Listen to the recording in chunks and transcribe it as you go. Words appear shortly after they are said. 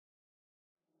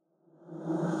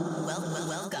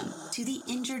to the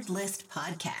Injured List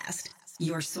podcast,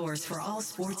 your source for all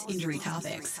sports injury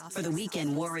topics. For the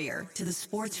weekend warrior to the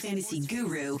sports fantasy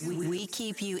guru, we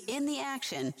keep you in the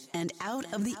action and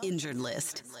out of the injured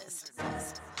list.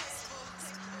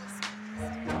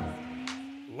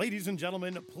 Ladies and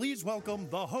gentlemen, please welcome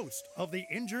the host of the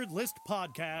Injured List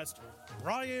podcast,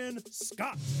 Brian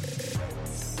Scott.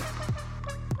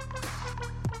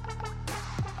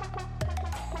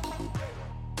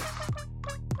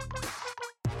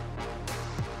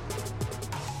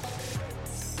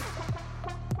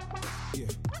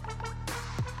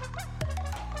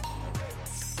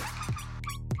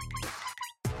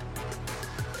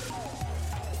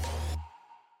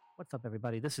 What's up,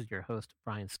 everybody? This is your host,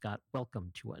 Brian Scott.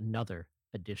 Welcome to another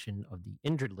edition of the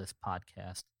Injured List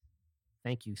podcast.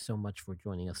 Thank you so much for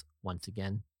joining us once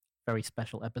again. Very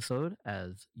special episode.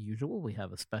 As usual, we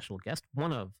have a special guest,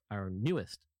 one of our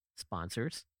newest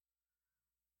sponsors,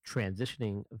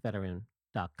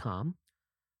 TransitioningVeteran.com.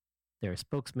 Their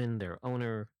spokesman, their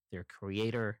owner, their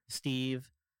creator, Steve,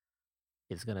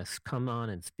 is going to come on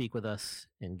and speak with us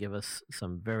and give us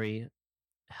some very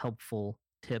helpful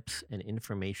tips and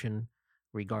information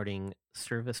regarding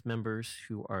service members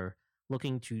who are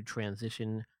looking to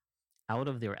transition out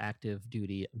of their active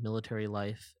duty military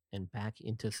life and back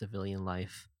into civilian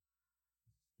life.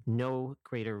 No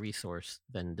greater resource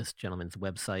than this gentleman's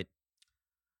website.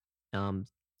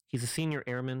 He's a senior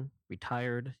airman,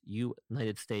 retired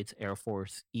United States Air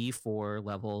Force E-4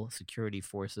 level security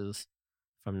forces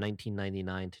from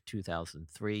 1999 to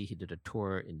 2003. He did a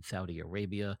tour in Saudi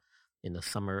Arabia in the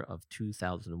summer of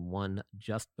 2001,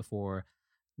 just before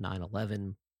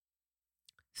 9/11.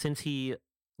 Since he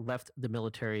left the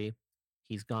military,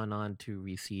 he's gone on to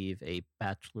receive a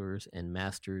bachelor's and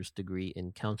master's degree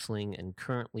in counseling and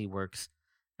currently works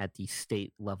at the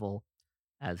state level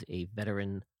as a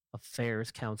veteran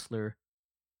affairs counselor.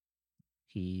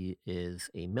 He is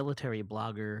a military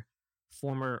blogger,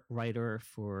 former writer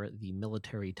for the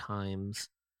Military Times,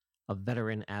 a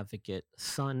veteran advocate,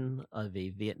 son of a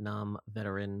Vietnam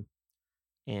veteran,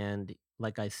 and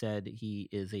like I said, he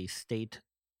is a state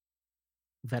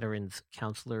veterans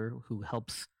counselor who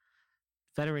helps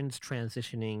veterans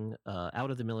transitioning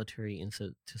out of the military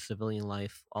into civilian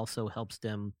life, also helps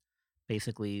them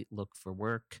basically look for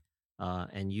work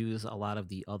and use a lot of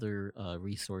the other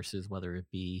resources, whether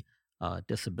it be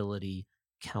disability,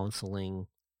 counseling,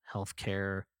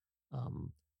 healthcare,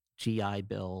 GI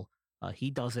Bill.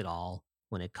 He does it all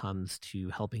when it comes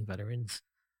to helping veterans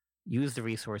use the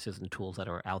resources and tools that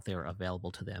are out there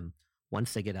available to them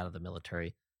once they get out of the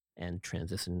military and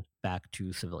transition back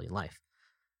to civilian life.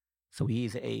 So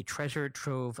he's a treasure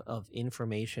trove of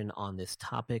information on this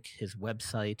topic. His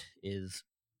website is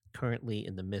currently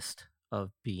in the midst of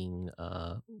being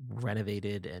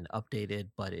renovated and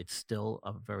updated, but it's still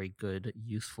a very good,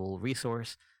 useful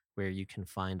resource where you can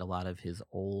find a lot of his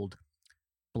old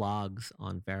blogs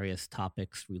on various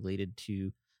topics related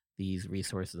to these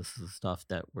resources and stuff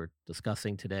that we're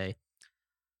discussing today.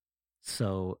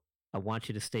 So I want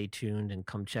you to stay tuned and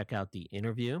come check out the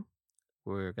interview.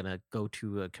 We're going to go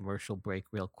to a commercial break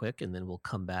real quick, and then we'll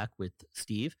come back with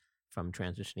Steve from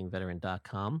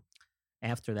TransitioningVeteran.com.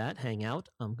 After that hangout,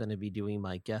 I'm going to be doing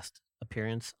my guest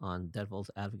appearance on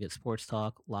Devil's Advocate Sports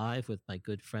Talk live with my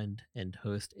good friend and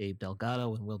host Abe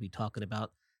Delgado, and we'll be talking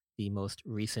about the most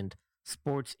recent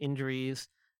sports injuries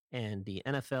and the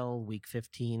NFL Week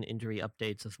 15 injury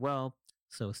updates as well.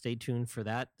 So stay tuned for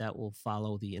that. That will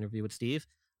follow the interview with Steve.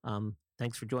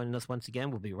 Thanks for joining us once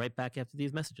again. We'll be right back after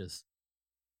these messages.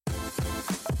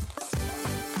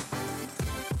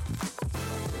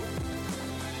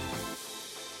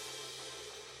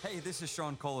 Hey, this is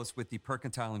Sean Colas with the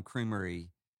Percentile and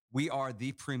Creamery. We are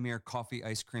the premier coffee,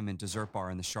 ice cream, and dessert bar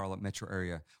in the Charlotte metro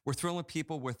area. We're thrilling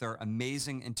people with our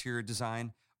amazing interior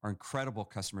design, our incredible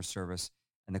customer service,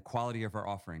 and the quality of our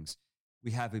offerings. We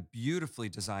have a beautifully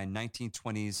designed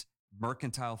 1920s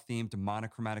mercantile-themed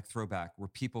monochromatic throwback where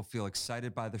people feel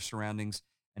excited by their surroundings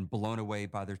and blown away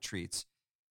by their treats.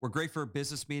 We're great for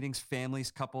business meetings,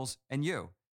 families, couples, and you.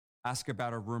 Ask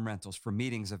about our room rentals for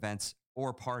meetings, events,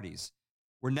 or parties.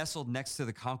 We're nestled next to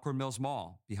the Concord Mills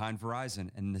Mall behind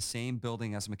Verizon and in the same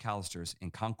building as McAllister's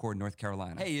in Concord, North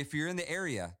Carolina. Hey, if you're in the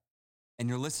area and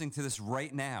you're listening to this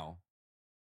right now,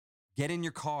 get in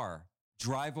your car,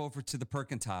 drive over to the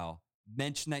Percentile,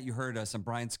 mention that you heard us on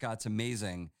Brian Scott's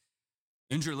amazing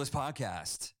Injured List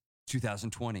Podcast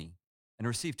 2020 and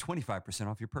receive 25%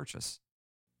 off your purchase.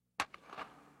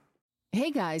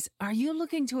 Hey guys, are you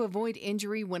looking to avoid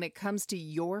injury when it comes to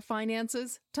your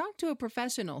finances? Talk to a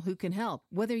professional who can help,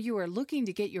 whether you are looking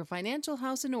to get your financial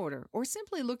house in order or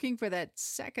simply looking for that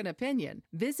second opinion.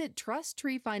 Visit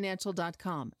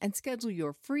TrustTreeFinancial.com and schedule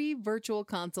your free virtual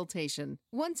consultation.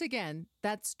 Once again,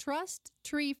 that's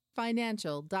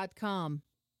TrustTreeFinancial.com.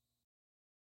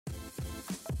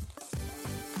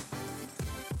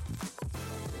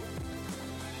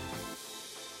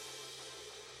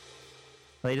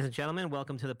 Ladies and gentlemen,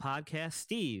 welcome to the podcast.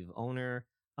 Steve, owner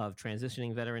of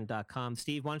TransitioningVeteran.com.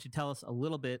 Steve, why don't you tell us a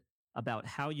little bit about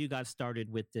how you got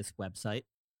started with this website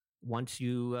once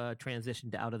you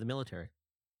transitioned out of the military?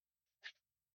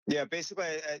 Yeah, basically,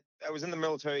 I was in the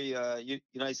military,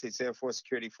 United States Air Force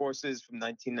Security Forces from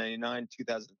 1999 to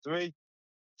 2003,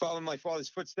 following my father's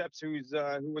footsteps, who was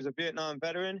a Vietnam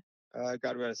veteran.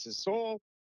 God rest his soul.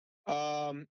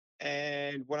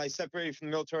 And when I separated from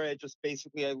the military, I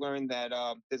learned that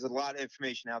there's a lot of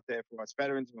information out there for us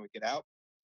veterans when we get out.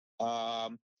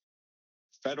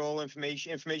 Federal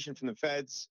information from the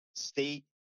feds, state,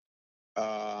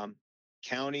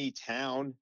 county,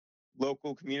 town,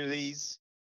 local communities.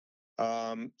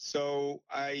 So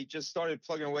I just started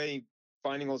plugging away,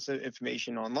 finding all this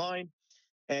information online,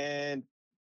 and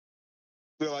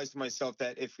realized to myself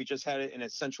that if we just had it in a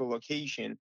central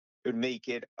location, it would make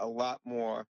it a lot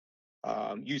more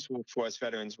useful for us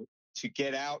veterans to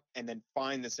get out and then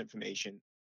find this information,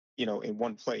 in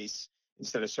one place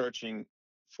instead of searching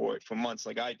for it for months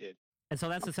like I did. And so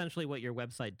that's essentially what your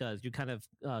website does. You kind of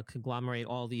conglomerate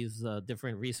all these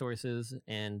different resources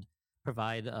and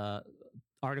provide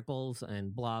articles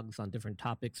and blogs on different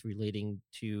topics relating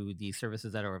to the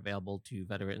services that are available to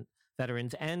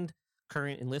veterans and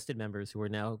current enlisted members who are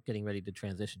now getting ready to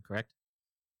transition, correct?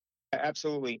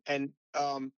 Absolutely. And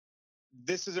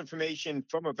this is information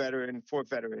from a veteran for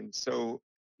veterans. So,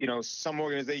 some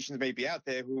organizations may be out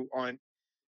there who aren't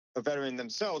a veteran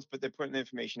themselves, but they're putting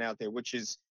information out there, which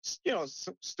is,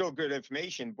 still good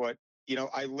information. But,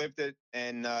 I lived it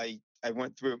and I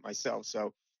went through it myself.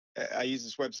 So I use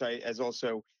this website as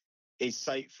also a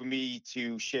site for me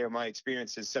to share my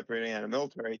experiences separating out of the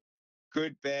military,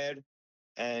 good, bad,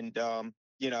 and, my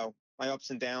ups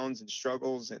and downs and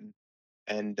struggles.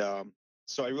 And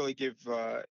so I really give,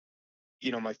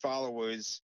 my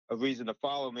followers a reason to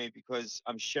follow me because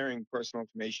I'm sharing personal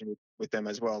information with them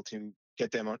as well to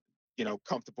get them,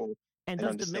 comfortable. And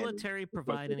does the military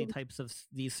provide any types of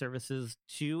these services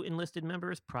to enlisted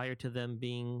members prior to them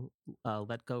being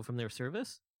let go from their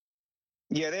service?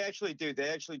 Yeah, they actually do. They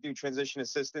actually do transition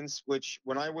assistance, which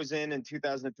when I was in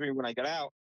 2003, when I got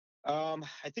out, I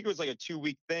think it was like a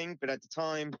 2-week thing. But at the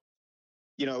time,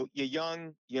 you're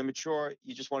young, you're immature,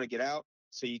 you just want to get out.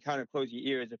 So you kind of close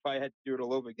your ears. If I had to do it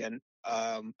all over again,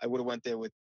 I would have went there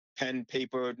with pen,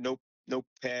 paper,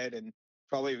 notepad, and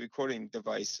probably a recording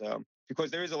device. Because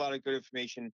there is a lot of good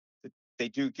information that they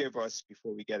do give us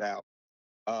before we get out.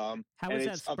 How is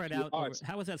that spread out?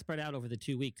 How is that spread out over the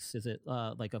 2 weeks? Is it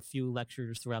like a few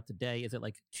lectures throughout the day? Is it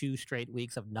like 2 straight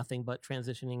weeks of nothing but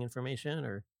transitioning information,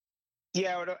 or?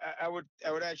 Yeah, I would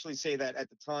actually say that at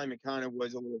the time it kind of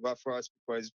was a little rough for us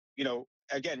because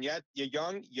again you're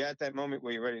young, you're at that moment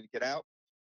where you're ready to get out,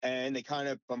 and they kind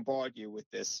of bombard you with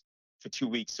this for 2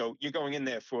 weeks. So you're going in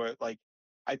there for I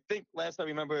think last I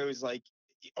remember it was like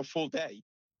a full day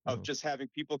of just having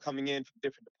people coming in from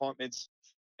different departments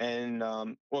and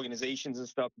organizations and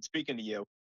stuff and speaking to you.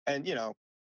 And,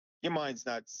 your mind's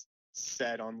not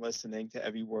set on listening to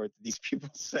every word that these people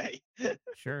say.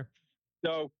 Sure.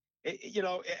 So,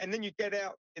 and then you get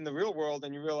out in the real world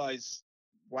and you realize,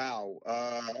 wow,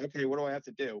 okay, what do I have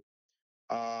to do?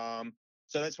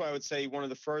 So that's why I would say one of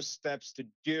the first steps to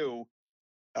do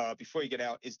before you get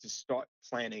out is to start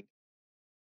planning.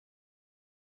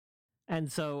 And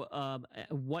so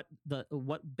what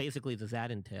basically does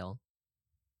that entail?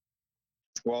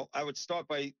 Well, I would start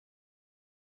by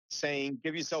saying,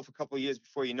 give yourself a couple of years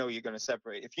before you know you're going to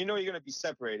separate. If you know you're going to be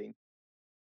separating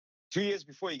 2 years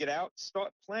before you get out,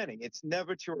 start planning. It's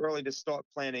never too early to start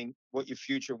planning what your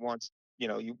future wants,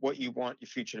 what you want your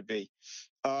future to be.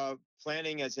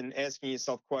 Planning as in asking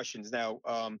yourself questions. Now,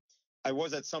 I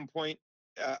was at some point,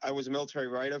 I was a military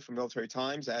writer for Military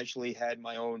Times. I actually had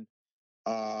my own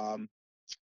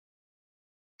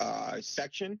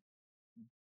section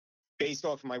based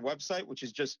off of my website, which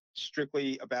is just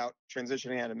strictly about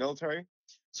transitioning out of the military.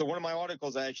 So one of my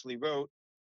articles I actually wrote,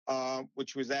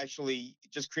 which was actually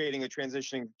just creating a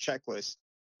transitioning checklist,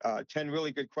 10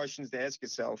 really good questions to ask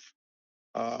yourself,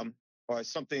 or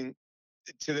something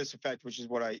to this effect, which is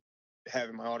what I have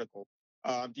in my article.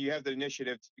 Do you have the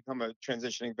initiative to become a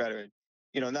transitioning veteran?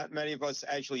 Not many of us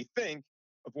actually think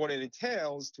of what it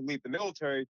entails to leave the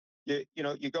military,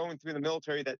 you're going through the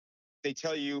military that they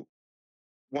tell you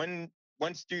when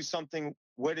to do something,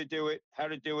 where to do it, how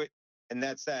to do it, and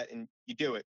that's that, and you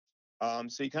do it.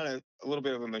 So you're kind of a little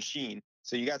bit of a machine.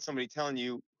 So you got somebody telling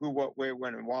you who, what, where,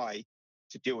 when, and why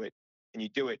to do it, and you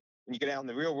do it. When you get out in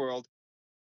the real world,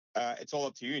 it's all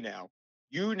up to you now.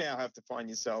 You now have to find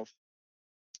yourself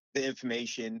the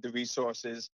information, the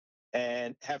resources,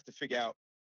 and have to figure out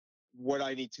what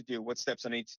I need to do, what steps I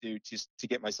need to do to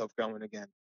get myself going again.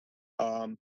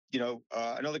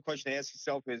 Another question to ask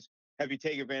yourself is, have you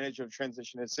taken advantage of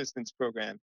transition assistance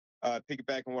program?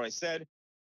 Piggyback on what I said,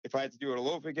 if I had to do it all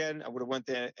over again, I would have went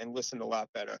there and listened a lot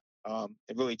better. And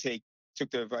really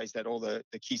took the advice that all the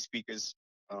key speakers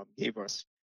gave us.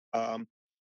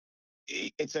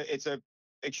 It's a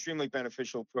extremely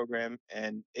beneficial program,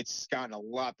 and it's gotten a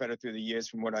lot better through the years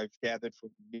from what I've gathered from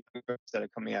the that are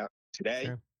coming out today.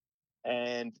 Sure.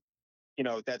 And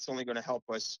that's only going to help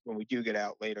us when we do get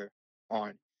out later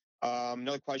on.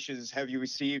 Another question is, have you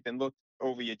received and looked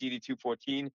over your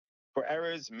DD-214 for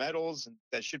errors, medals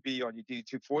that should be on your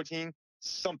DD-214?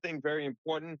 Something very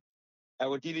important.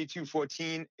 Our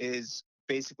DD-214 is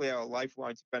basically our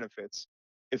lifeline to benefits.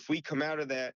 If we come out of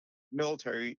that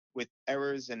military with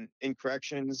errors and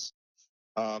incorrections,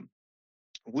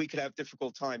 we could have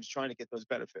difficult times trying to get those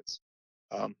benefits.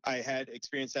 I had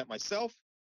experienced that myself.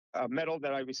 A medal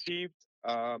that I received,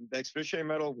 the Expeditionary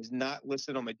Medal, was not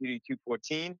listed on my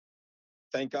DD-214.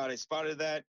 Thank God I spotted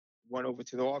that, went over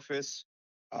to the office.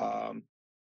 I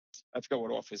forgot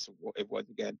what office it was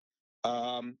again.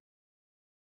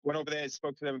 Went over there and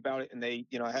spoke to them about it, and they,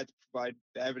 I had to provide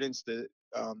the evidence, the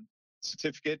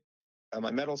certificate,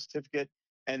 my medal certificate,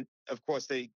 and of course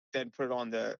they then put it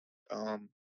on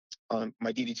on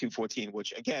my DD-214,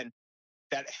 which again,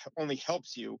 that only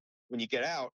helps you when you get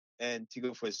out and to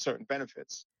go for certain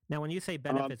benefits. Now, when you say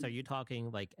benefits, are you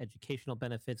talking like educational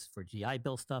benefits for GI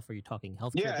Bill stuff? Are you talking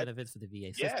healthcare benefits for the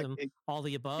VA system? All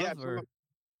the above? Yeah, absolutely.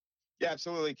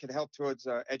 Absolutely. It can help towards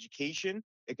education.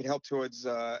 It can help towards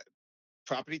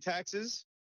property taxes,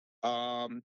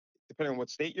 depending on what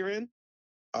state you're in.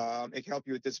 It can help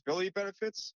you with disability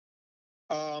benefits.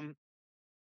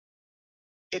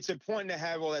 It's important to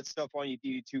have all that stuff on your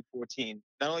DD-214.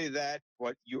 Not only that,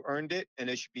 but you earned it, and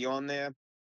it should be on there.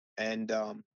 And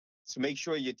so make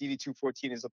sure your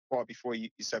DD-214 is up to par before you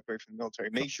separate from the military.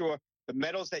 Make sure the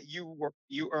medals that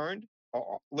you earned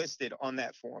are listed on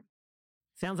that form.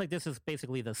 Sounds like this is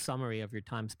basically the summary of your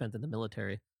time spent in the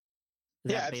military.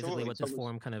 Is that basically what this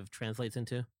form kind of translates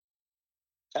into?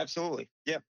 Absolutely,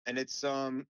 yeah. And it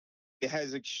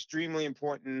has extremely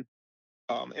important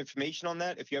information on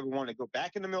that. If you ever want to go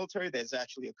back in the military, there's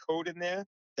actually a code in there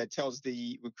that tells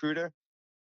the recruiter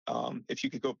if you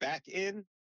could go back in.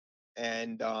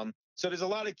 And so there's a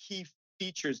lot of key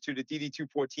features to the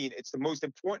DD-214. It's the most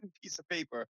important piece of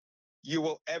paper you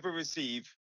will ever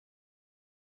receive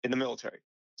in the military.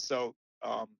 So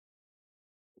I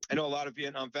know a lot of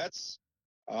Vietnam vets.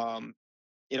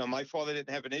 My father didn't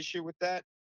have an issue with that,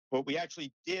 but we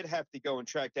actually did have to go and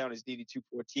track down his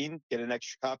DD-214, get an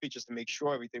extra copy just to make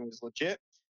sure everything was legit.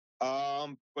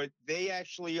 But they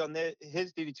actually, on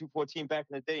his DD-214 back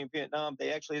in the day in Vietnam,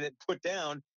 they actually didn't put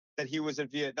down that he was in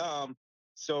Vietnam.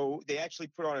 So they actually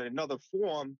put on another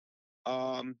form.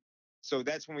 So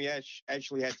that's when we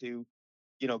actually had to,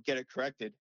 get it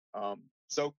corrected.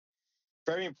 So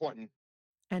very important.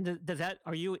 And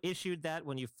are you issued that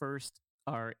when you first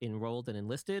are enrolled and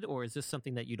enlisted, or is this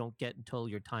something that you don't get until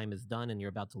your time is done and you're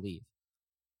about to leave?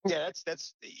 Yeah,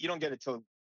 that's you don't get it till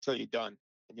you're done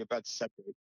and you're about to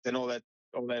separate. Then all that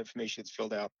information is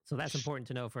filled out. So that's important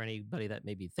to know for anybody that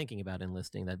may be thinking about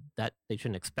enlisting, that they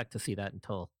shouldn't expect to see that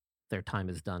until their time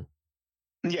is done.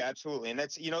 Yeah, absolutely. And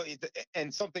that's,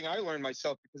 and something I learned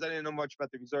myself, because I didn't know much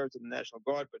about the reserves and the National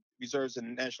Guard, but reserves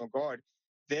and the National Guard,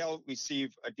 they'll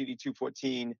receive a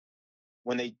DD-214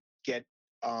 when they get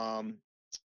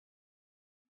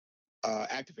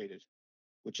activated,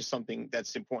 which is something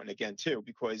that's important again too,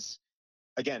 because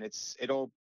again, it all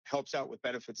helps out with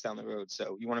benefits down the road.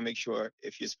 So you want to make sure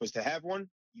if you're supposed to have one,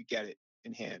 you get it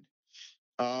in hand.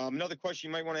 Another question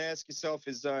you might want to ask yourself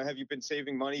is, have you been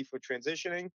saving money for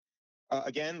transitioning?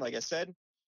 Again, like I said,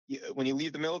 when you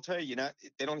leave the military,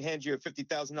 they don't hand you a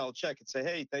 $50,000 check and say,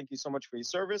 hey, thank you so much for your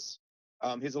service.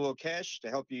 Here's a little cash to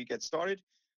help you get started.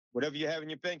 Whatever you have in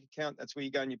your bank account, that's what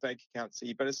you got in your bank account. So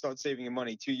you better start saving your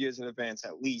money 2 years in advance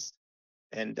at least,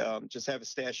 and just have a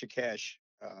stash of cash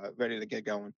ready to get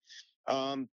going.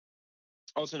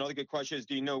 Also, another good question is,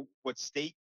 do you know what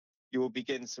state you will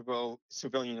begin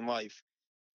civilian life?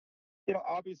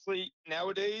 Obviously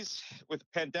nowadays with the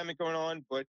pandemic going on,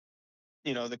 but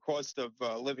the cost of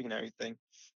living and everything,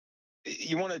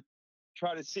 you want to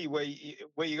try to see where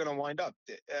you're going to wind up.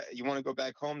 You want to go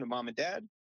back home to mom and dad?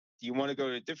 Do you want to go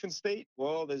to a different state?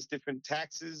 Well, there's different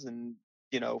taxes and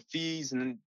fees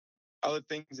and other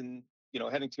things, and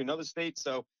heading to another state.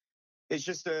 So it's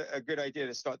just a good idea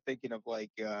to start thinking of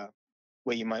like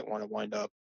where you might want to wind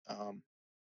up.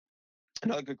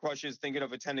 Another good question is thinking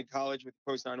of attending college with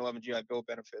post 9/11 GI Bill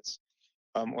benefits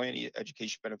or any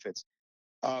education benefits.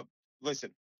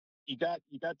 Listen, you got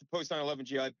the post 9/11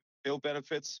 GI Bill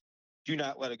benefits. Do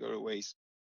not let it go to waste.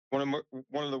 One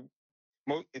of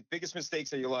the biggest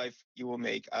mistakes of your life you will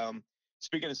make.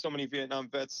 Speaking to so many Vietnam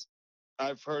vets,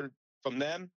 I've heard from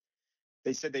them.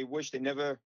 They said they wish they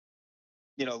never,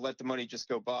 let the money just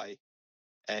go by.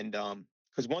 And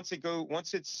because once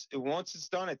it's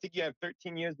done, I think you have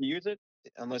 13 years to use it,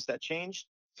 unless that changed.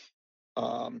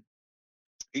 I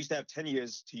used to have 10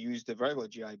 years to use the regular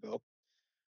GI Bill.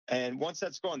 And once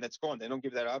that's gone, that's gone. They don't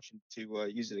give that option to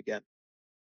use it again.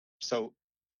 So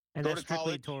And go that's to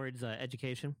strictly college. towards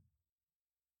education?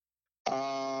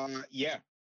 Yeah.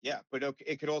 But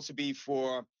it could also be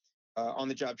for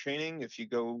on-the-job training. If you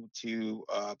go to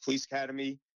police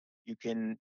academy, you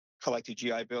can collect a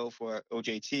GI Bill for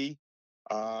OJT.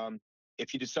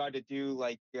 If you decide to do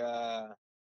like, not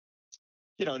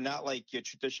like your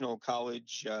traditional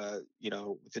college,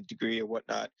 with a degree or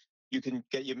whatnot, you can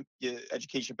get your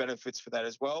education benefits for that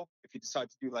as well. If you decide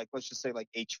to do like, let's just say like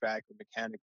HVAC or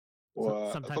mechanic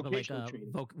or Some type of like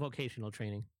training. vocational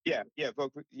training. Yeah,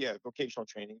 vocational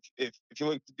training. If you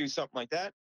look to do something like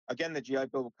that, again, the GI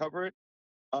Bill will cover it.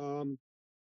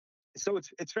 So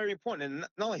it's very important, and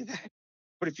not only that,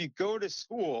 but if you go to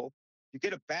school, you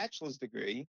get a bachelor's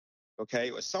degree,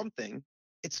 okay, or something,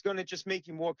 it's going to just make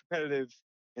you more competitive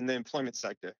in the employment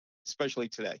sector, especially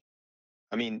today.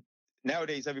 I mean,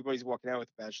 nowadays everybody's walking out with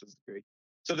a bachelor's degree.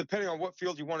 So depending on what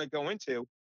field you want to go into,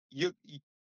 you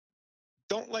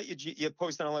don't let your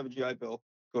post 9/11 GI Bill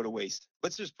go to waste.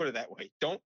 Let's just put it that way.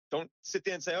 Don't sit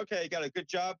there and say, okay, I got a good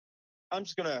job, I'm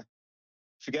just gonna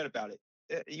forget about it.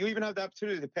 You even have the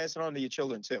opportunity to pass it on to your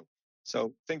children too.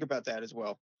 So think about that as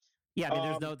well. Yeah,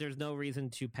 I mean, there's no reason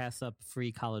to pass up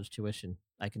free college tuition.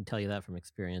 I can tell you that from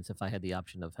experience. If I had the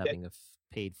option of having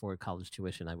paid for college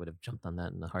tuition, I would have jumped on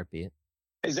that in a heartbeat.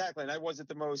 Exactly, and I wasn't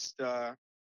the most,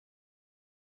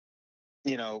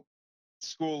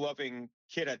 school-loving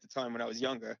kid at the time when I was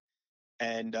younger,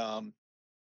 and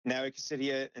now I can sit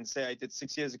here and say I did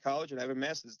 6 years of college and I have a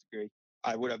master's degree.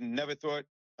 I would have never thought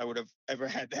I would have ever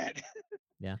had that.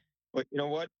 Yeah. But you know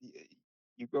what?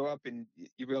 You grow up and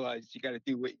you realize you got to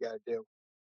do what you got to do.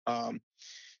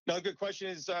 Another good question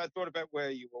is thought about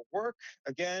where you will work.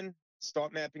 Again,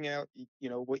 start mapping out,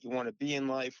 what you want to be in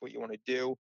life, what you want to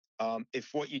do.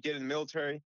 If what you did in the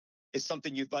military is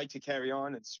something you'd like to carry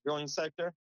on in the civilian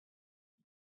sector,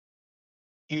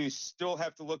 you still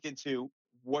have to look into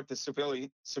what the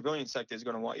civilian sector is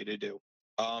going to want you to do.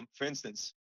 For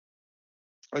instance,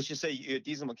 let's just say you're a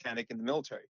diesel mechanic in the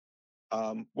military.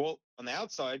 Well, on the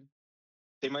outside,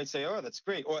 they might say, oh, that's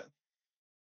great. Or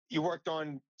you worked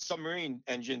on submarine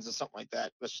engines or something like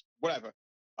that, whatever.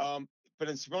 But in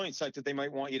the civilian sector, they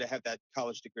might want you to have that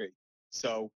college degree.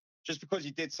 So just because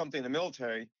you did something in the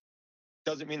military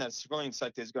doesn't mean that the civilian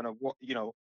sector is going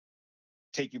to,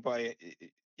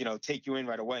 take you in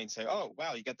right away and say, oh,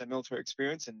 wow, you got that military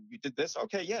experience and you did this.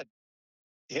 Okay, yeah,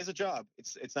 here's a job.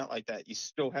 It's not like that. You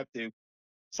still have to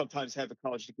sometimes have a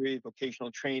college degree, vocational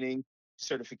training,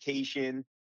 certification.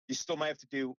 You still might have to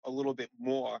do a little bit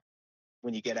more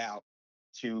when you get out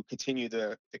to continue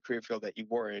the career field that you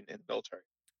were in the military.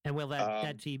 And will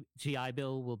that GI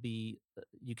Bill will be,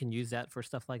 you can use that for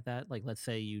stuff like that? Like, let's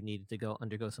say you needed to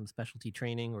undergo some specialty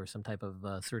training or some type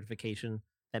of certification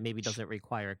that maybe doesn't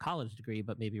require a college degree,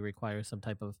 but maybe requires some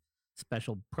type of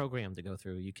special program to go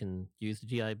through. You can use the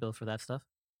GI Bill for that stuff?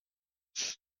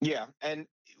 Yeah. And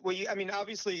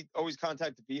obviously always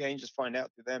contact the VA and just find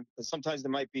out through them, because sometimes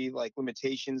there might be like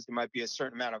limitations. There might be a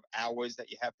certain amount of hours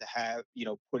that you have to have,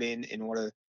 put in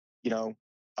order,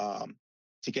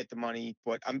 to get the money.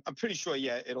 But I'm pretty sure,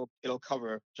 yeah, it'll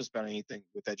cover just about anything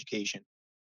with education.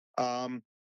 Another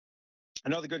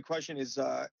good question is,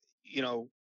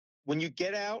 when you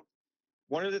get out,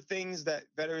 one of the things that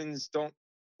veterans don't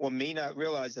or may not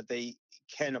realize that they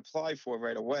can apply for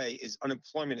right away is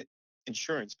unemployment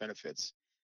insurance benefits.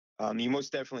 You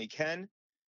most definitely can.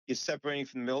 You're separating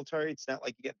from the military. It's not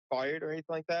like you get fired or anything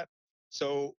like that.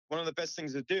 So one of the best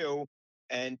things to do,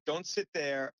 and don't sit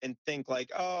there and think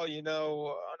like, oh,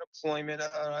 unemployment,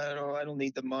 I don't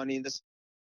need the money.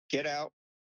 Get out,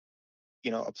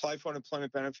 apply for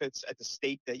unemployment benefits at the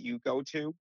state that you go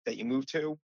to, that you move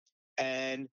to,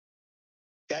 and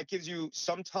that gives you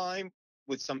some time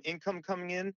with some income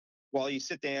coming in while you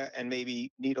sit there and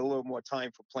maybe need a little more time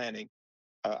for planning.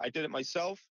 I did it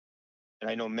myself,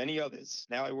 and I know many others.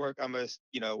 Now I'm a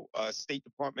State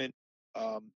Department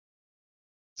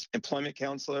employment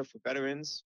counselor for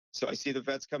veterans. So I see the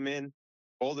vets come in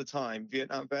all the time,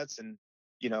 Vietnam vets, and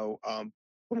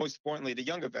but most importantly, the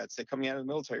younger vets. They're coming out of the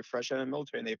military, fresh out of the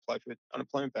military, and they apply for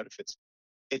unemployment benefits.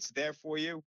 It's there for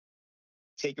you.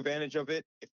 Take advantage of it.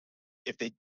 If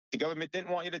the government didn't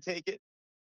want you to take it,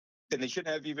 then they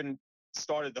shouldn't have even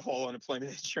started the whole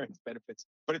unemployment insurance benefits.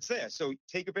 But it's there, so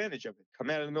take advantage of it. Come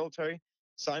out of the military,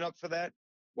 sign up for that.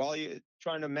 While you're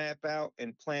trying to map out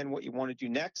and plan what you want to do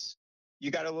next,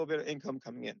 you got a little bit of income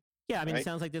coming in. Yeah, I mean, right? It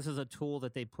sounds like this is a tool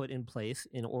that they put in place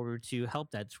in order to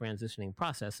help that transitioning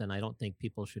process, and I don't think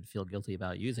people should feel guilty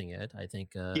about using it. I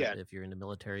think if you're in the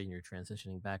military and you're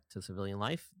transitioning back to civilian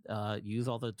life, use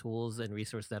all the tools and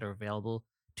resources that are available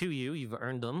to you. You've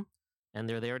earned them, and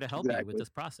they're there to help you with this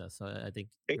process. So I think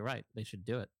you're right. They should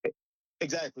do it.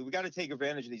 Exactly. We got to take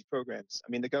advantage of these programs. I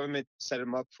mean, the government set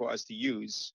them up for us to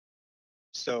use.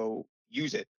 So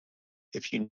use it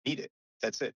if you need it.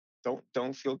 That's it.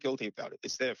 Don't feel guilty about it.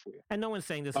 It's there for you. And no one's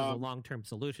saying this is a long-term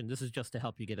solution. This is just to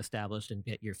help you get established and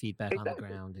get your feet back on the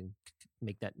ground and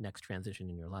make that next transition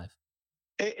in your life.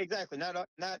 Exactly. Not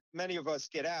many of us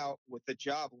get out with the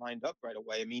job lined up right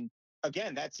away. I mean,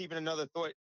 again, that's even another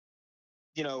thought,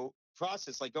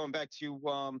 process, like going back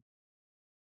to,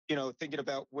 thinking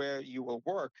about where you will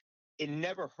work. It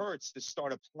never hurts to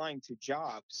start applying to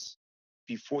jobs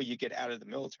before you get out of the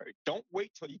military. Don't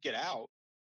wait till you get out,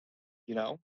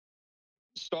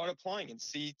 start applying and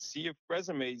see if your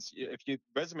resume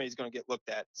is going to get looked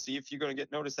at. See if you're going to get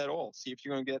noticed at all. See if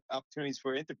you're going to get opportunities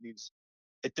for interviews.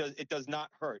 It does not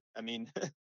hurt. I mean,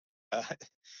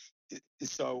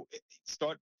 so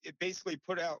basically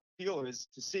put out feelers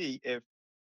to see if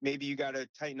maybe you got to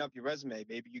tighten up your resume.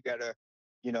 Maybe you got to,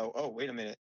 oh, wait a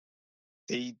minute.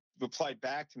 They replied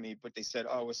back to me, but they said,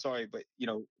 oh, we're sorry, but,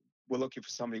 we're looking for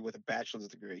somebody with a bachelor's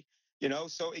degree,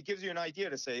 so it gives you an idea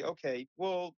to say, okay,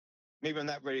 well, maybe I'm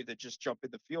not ready to just jump in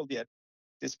the field yet.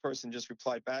 This person just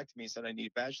replied back to me and said I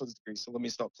need a bachelor's degree, so let me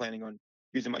start planning on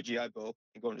using my GI Bill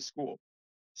and going to school.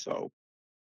 So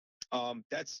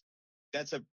that's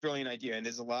a brilliant idea, and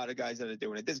there's a lot of guys that are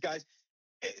doing it.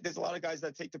 There's a lot of guys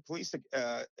that take the police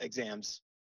exams.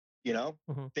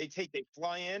 Mm-hmm. They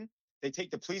fly in, they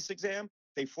take the police exam,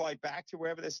 they fly back to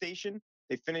wherever they're stationed,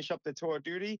 they finish up the tour of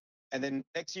duty, and then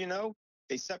next thing you know,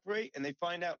 they separate and they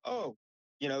find out, oh,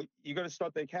 you're going to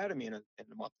start the academy in a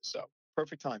month or so.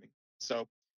 Perfect timing. So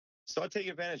start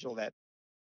taking advantage of that.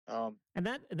 And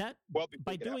that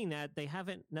by doing that, they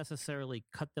haven't necessarily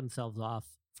cut themselves off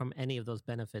from any of those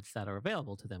benefits that are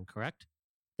available to them, correct?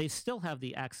 They still have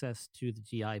the access to the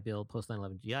GI Bill, post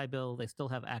 9/11 GI Bill. They still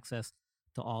have access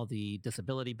to all the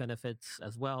disability benefits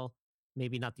as well.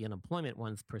 Maybe not the unemployment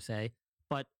ones per se,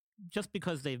 but just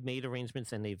because they've made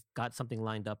arrangements and they've got something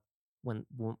lined up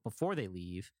before they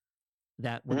leave,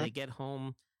 that when they get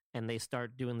home and they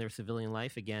start doing their civilian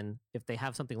life again, if they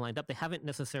have something lined up, they haven't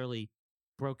necessarily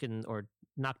broken or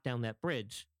knocked down that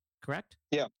bridge, correct?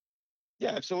 Yeah,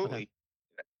 absolutely. Okay.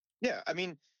 Yeah, I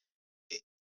mean,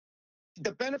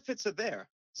 the benefits are there.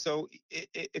 So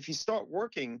if you start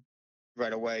working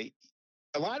right away,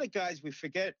 a lot of guys, we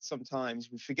forget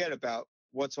about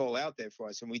what's all out there for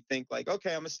us. And we think like,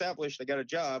 okay, I'm established, I got a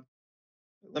job,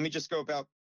 let me just go about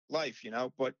life,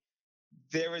 but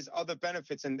there is other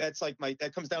benefits. And that's like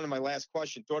that comes down to my last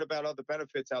question. Thought about other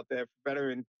benefits out there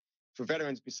for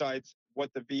veterans besides what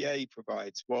the VA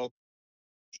provides. Well,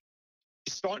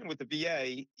 starting with the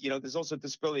VA, there's also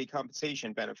disability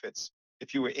compensation benefits.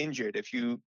 If you were injured, if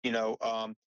you,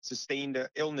 sustained an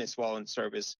illness while in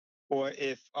service, or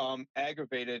if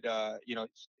aggravated,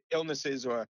 illnesses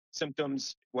or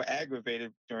symptoms were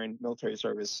aggravated during military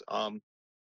service,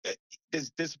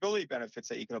 there's disability benefits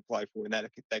that you can apply for, and that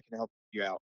can help you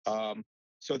out.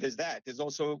 So there's that. There's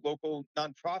also local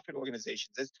nonprofit organizations.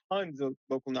 There's tons of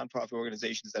local nonprofit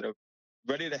organizations that are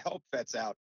ready to help vets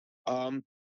out. I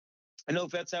know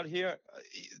vets out here,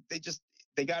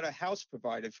 they got a house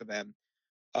provided for them.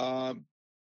 Not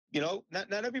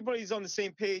everybody's on the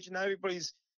same page. Not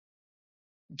everybody's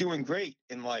doing great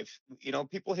in life.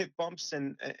 People hit bumps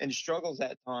and struggles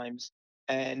at times.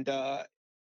 And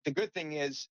the good thing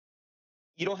is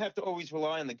you don't have to always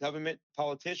rely on the government,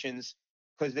 politicians,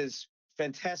 because there's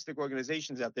fantastic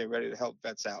organizations out there ready to help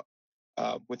vets out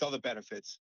with other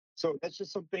benefits. So that's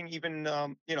just something even,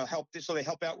 so they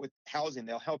help out with housing.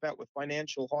 They'll help out with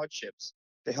financial hardships.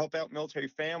 They help out military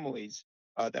families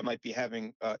that might be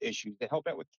having issues. They help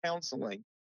out with counseling.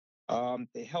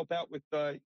 They help out with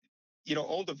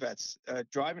older vets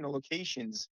driving to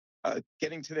locations,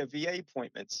 getting to their VA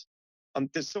appointments.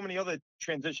 There's so many other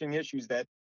transitioning issues that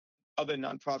other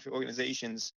nonprofit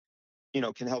organizations,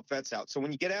 can help vets out. So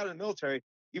when you get out of the military,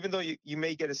 even though you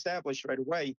may get established right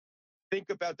away, think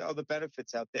about the other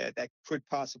benefits out there that could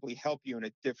possibly help you in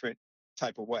a different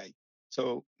type of way.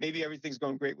 So maybe everything's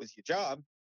going great with your job,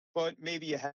 but maybe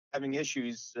you're having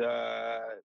issues.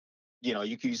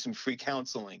 You could use some free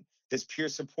counseling. There's peer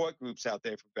support groups out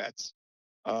there for vets.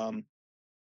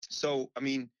 So,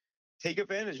 take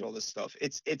advantage of all this stuff.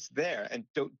 It's there, and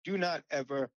do not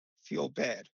ever feel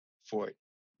bad for it.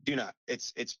 Do not.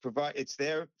 It's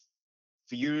there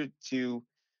for you to,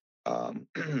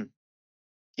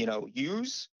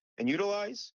 use and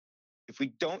utilize. If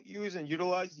we don't use and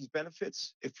utilize these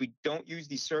benefits, if we don't use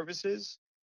these services,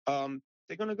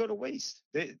 they're going to go to waste.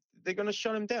 They're going to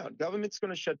shut them down. Government's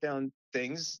going to shut down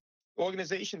things.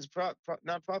 Organizations,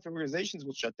 nonprofit organizations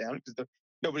will shut down because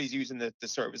nobody's using the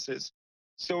services.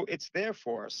 So it's there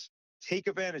for us. Take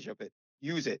advantage of it.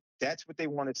 Use it. That's what they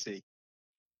want to see.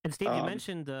 And Steve, you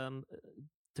mentioned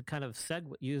to kind of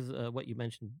use what you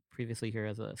mentioned previously here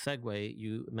as a segue.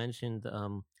 You mentioned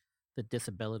the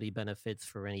disability benefits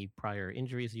for any prior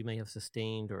injuries you may have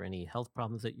sustained or any health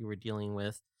problems that you were dealing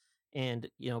with. And,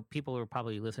 people are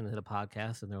probably listening to the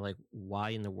podcast and they're like,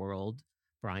 why in the world,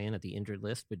 Brian, at the Injured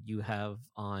List, would you have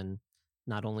on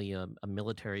not only a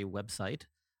military website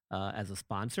as a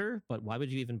sponsor, but why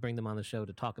would you even bring them on the show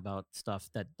to talk about stuff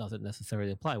that doesn't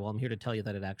necessarily apply? Well, I'm here to tell you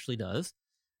that it actually does.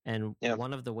 And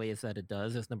one of the ways that it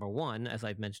does is, number one, as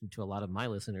I've mentioned to a lot of my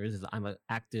listeners, is I'm an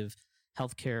active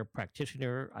healthcare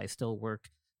practitioner. I still work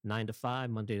 9 to 5,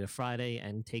 Monday to Friday,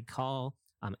 and take call.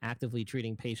 I'm actively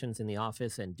treating patients in the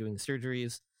office and doing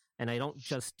surgeries. And I don't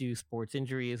just do sports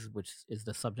injuries, which is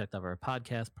the subject of our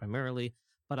podcast primarily,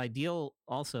 but I deal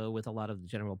also with a lot of the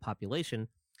general population.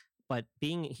 But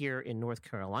being here in North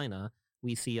Carolina,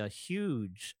 we see a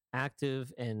huge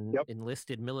active and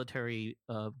enlisted military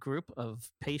group of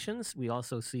patients. We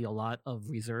also see a lot of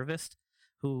reservists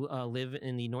who live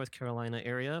in the North Carolina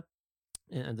area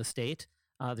and the state.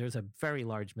 There's a very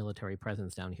large military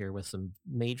presence down here with some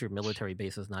major military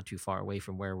bases not too far away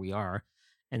from where we are.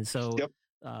 And so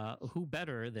who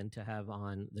better than to have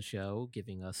on the show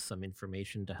giving us some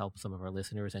information to help some of our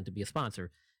listeners and to be a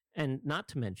sponsor? And not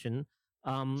to mention,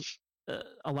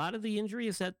 a lot of the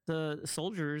injuries that the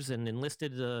soldiers and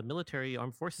enlisted military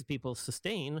armed forces people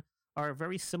sustain are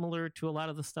very similar to a lot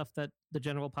of the stuff that the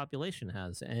general population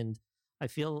has. And I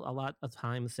feel a lot of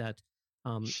times that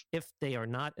if they are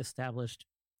not established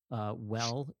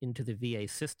well into the VA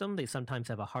system, they sometimes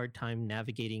have a hard time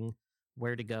navigating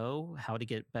where to go, how to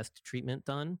get best treatment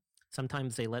done.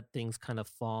 Sometimes they let things kind of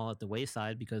fall at the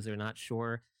wayside because they're not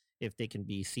sure if they can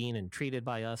be seen and treated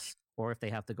by us or if they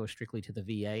have to go strictly to the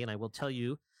VA. And I will tell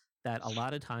you that a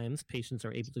lot of times patients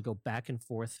are able to go back and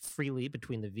forth freely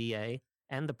between the VA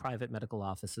and the private medical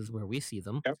offices where we see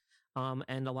them.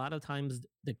 And a lot of times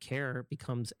the care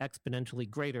becomes exponentially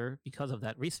greater because of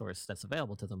that resource that's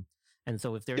available to them. And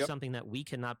so if there's something that we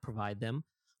cannot provide them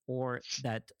or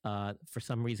that for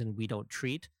some reason we don't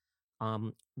treat,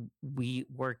 we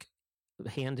work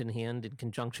hand in hand in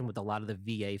conjunction with a lot of the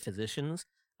VA physicians.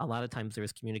 A lot of times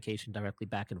there's communication directly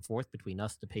back and forth between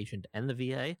us, the patient, and the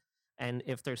VA. And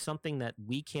if there's something that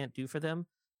we can't do for them,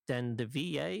 then the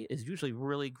VA is usually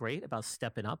really great about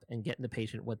stepping up and getting the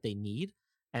patient what they need,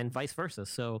 and vice versa.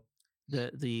 So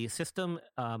the system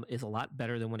is a lot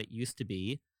better than what it used to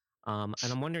be. And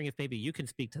I'm wondering if maybe you can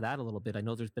speak to that a little bit. I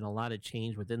know there's been a lot of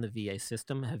change within the VA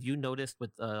system. Have you noticed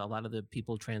with a lot of the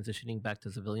people transitioning back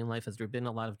to civilian life, has there been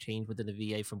a lot of change within the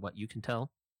VA from what you can tell?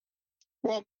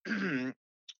 Well,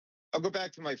 I'll go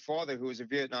back to my father, who was a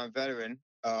Vietnam veteran,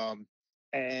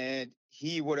 and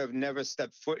he would have never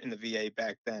stepped foot in the VA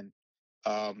back then.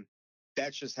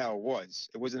 That's just how it was.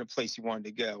 It wasn't a place he wanted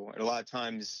to go. And a lot of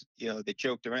times, they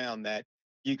joked around that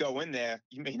you go in there,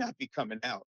 you may not be coming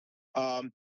out.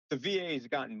 The VA has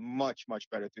gotten much, much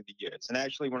better through the years. And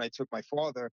actually, when I took my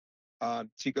father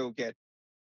to go get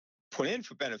put in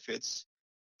for benefits,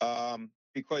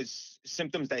 because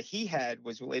symptoms that he had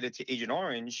was related to Agent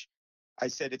Orange, I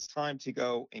said, it's time to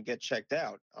go and get checked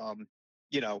out.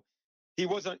 He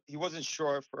wasn't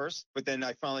sure at first, but then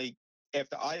I finally,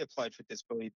 after I applied for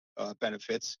disability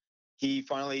benefits, he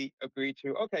finally agreed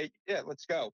to, okay, yeah, let's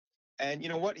go. And you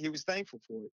know what? He was thankful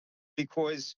for it,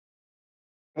 because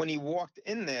when he walked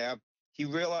in there, he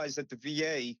realized that the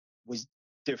VA was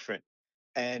different.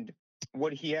 And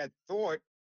what he had thought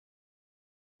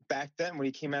back then when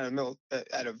he came out of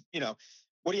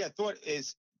what he had thought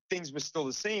is things were still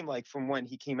the same, like from when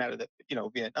he came out of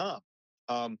Vietnam.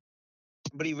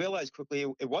 But he realized quickly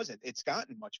it wasn't. It's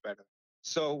gotten much better.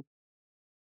 So,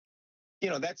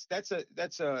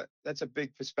 that's a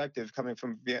big perspective coming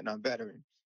from a Vietnam veteran.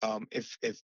 If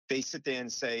they sit there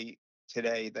and say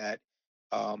today that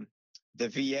the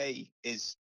VA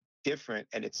is different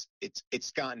and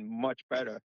it's gotten much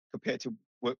better compared to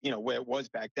where it was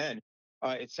back then,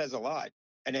 it says a lot,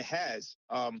 and it has.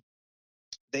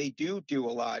 They do a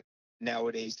lot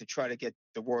nowadays to try to get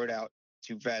the word out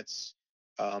to vets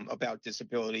about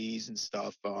disabilities and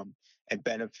stuff, and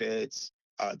benefits.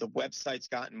 The website's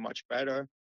gotten much better.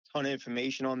 Ton of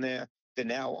information on there. They're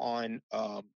now on,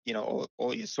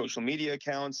 all your social media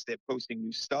accounts. They're posting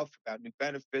new stuff about new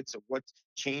benefits of what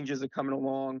changes are coming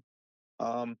along.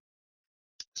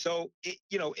 So,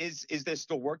 is there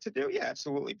still work to do? Yeah,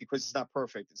 absolutely, because it's not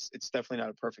perfect. It's definitely not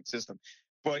a perfect system,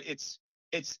 but it's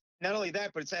not only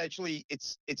that, but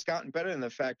it's gotten better in the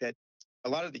fact that a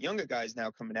lot of the younger guys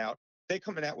now they're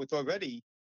coming out with already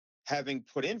having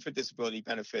put in for disability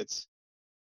benefits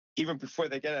even before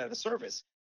they get out of the service.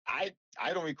 I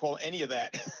don't recall any of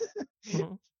that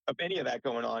Mhm. of any of that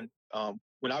going on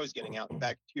when I was getting out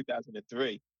back in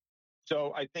 2003.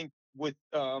 So I think with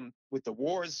the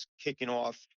wars kicking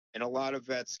off and a lot of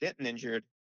vets getting injured,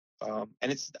 and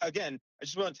it's, again, I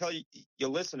just want to tell you, your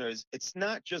listeners, it's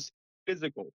not just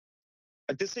physical.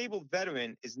 A disabled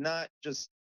veteran is not just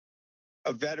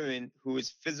a veteran who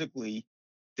is physically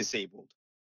disabled.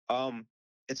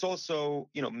 It's also,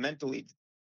 mentally.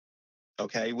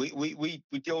 Okay, we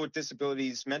deal with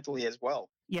disabilities mentally as well.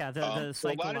 Yeah, the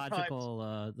So a lot of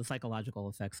times, psychological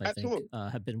effects, I think,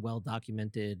 absolutely. have been well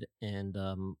documented and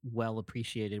well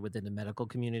appreciated within the medical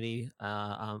community.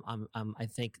 I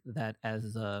think that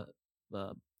as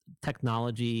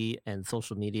technology and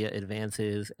social media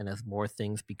advances, and as more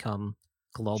things become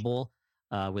global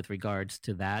with regards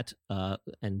to that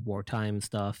and wartime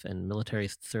stuff and military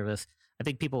service, I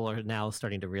think people are now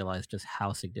starting to realize just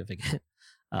how significant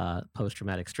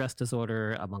post-traumatic stress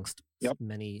disorder, amongst Yep.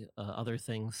 many other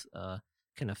things,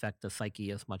 can affect the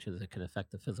psyche as much as it can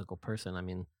affect the physical person. I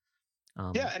mean,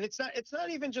 Yeah, and it's not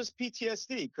even just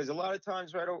PTSD, because a lot of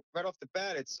times right off the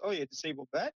bat, it's, oh, you're a disabled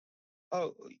vet.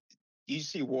 Oh, you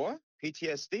see war,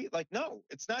 PTSD. Like, no,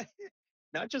 it's not.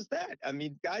 Not just that. I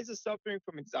mean, guys are suffering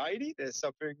from anxiety. They're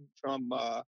suffering from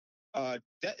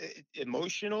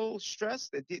emotional stress.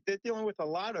 They're dealing with a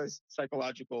lot of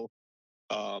psychological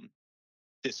um,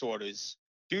 disorders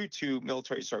due to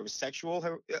military service, sexual,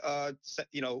 what was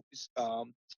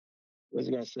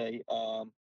I going to say?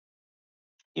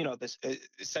 This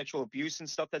sexual abuse and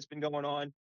stuff that's been going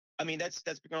on. I mean, that's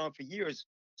been going on for years.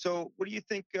 So, what do you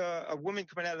think? A woman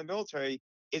coming out of the military,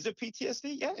 is it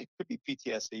PTSD? Yeah, it could be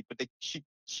PTSD, but she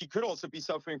could also be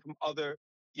suffering from other,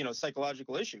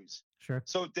 psychological issues. sure.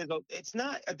 So, it's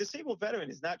not a disabled veteran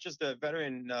is not just a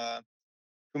veteran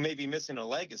who may be missing a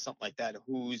leg or something like that,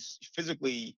 who's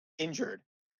physically injured.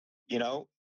 You know,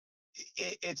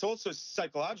 it's also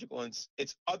psychological, and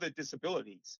it's other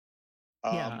disabilities.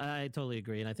 Yeah, Um, I totally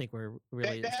agree, and I think we're the,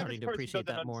 really the starting average to person appreciate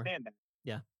doesn't that more. understand that.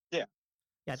 Yeah, Yeah.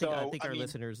 yeah. I So, think I our mean,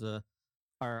 listeners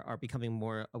are becoming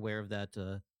more aware of that.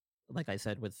 Like I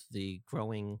said, with the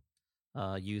growing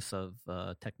use of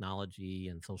technology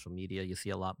and social media, you see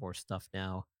a lot more stuff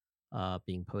now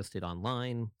being posted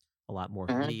online. A lot more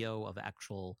mhm. video of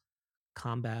actual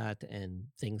combat and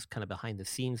things kind of behind the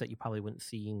scenes that you probably wouldn't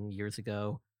seen years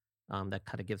ago. That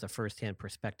kind of gives a firsthand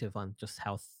perspective on just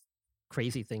how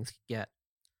crazy things get,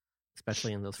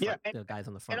 especially in those Yeah, the guys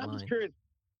on the and front I'm just line. curious.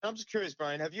 I'm just curious,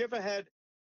 Brian. Have you ever had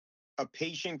a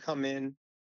patient come in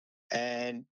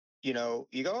and you go,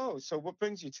 oh, so what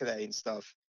brings you today and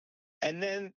stuff, and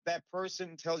then that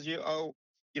person tells you, oh,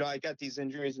 I got these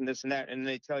injuries and this and that, and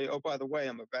they tell you, oh, by the way,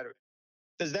 I'm a veteran.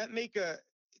 Does that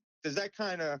does that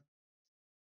kind of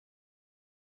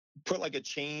put like a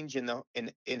change in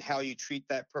how you treat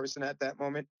that person at that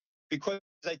moment? Because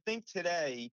I think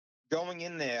today, going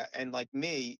in there, and like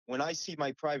me, when I see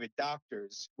my private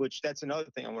doctors, which that's another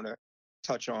thing I want to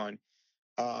touch on.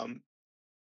 Um,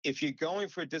 if you're going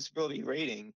for a disability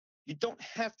rating, you don't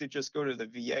have to just go to the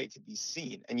VA to be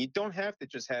seen, and you don't have to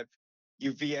just have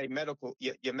your VA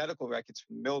your medical records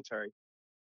from the military.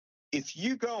 If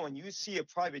you go and you see a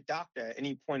private doctor at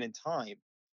any point in time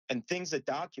and things are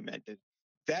documented,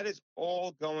 that is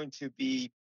all going to be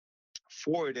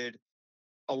forwarded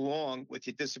along with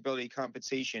your disability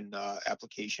compensation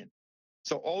application.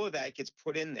 So all of that gets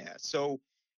put in there. So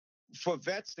for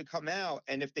vets to come out,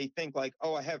 and if they think like,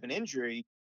 oh, I have an injury,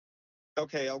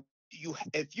 okay,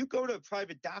 if you go to a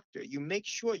private doctor, you make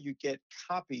sure you get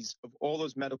copies of all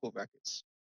those medical records,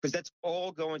 because that's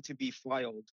all going to be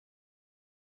filed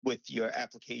with your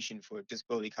application for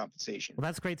disability compensation. Well,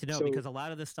 that's great to know So- because a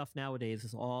lot of this stuff nowadays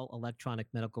is all electronic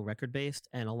medical record based,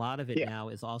 and a lot of it Yeah. now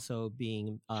is also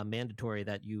being mandatory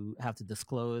that you have to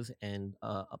disclose and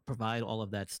provide all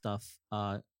of that stuff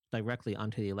directly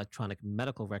onto the electronic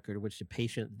medical record, which the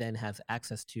patient then has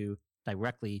access to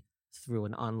directly through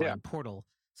an online portal.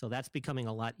 So that's becoming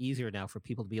a lot easier now for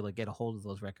people to be able to get a hold of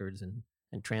those records and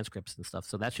transcripts and stuff.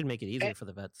 So that should make it easier for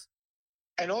the vets.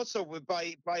 And also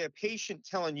by a patient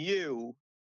telling you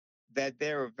that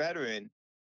they're a veteran,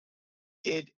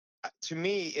 to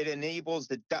me, it enables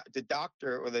the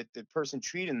doctor or the person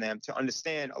treating them to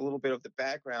understand a little bit of the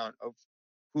background of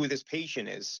who this patient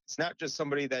is. It's not just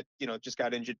somebody that, just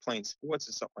got injured playing sports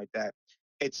or something like that.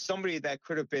 It's somebody that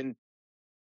could have been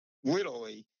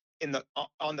literally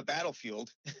on the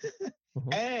battlefield.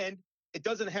 Mhm. And it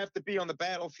doesn't have to be on the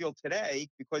battlefield today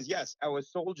because, yes, our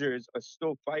soldiers are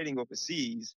still fighting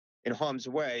overseas in harm's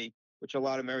way, which a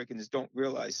lot of Americans don't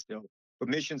realize still. But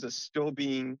missions are still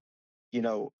being,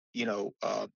 they're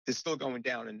still going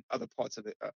down in other parts of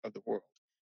the world.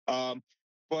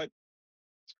 But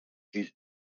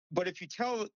if you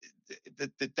tell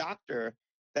the doctor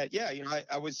that,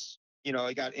 I was,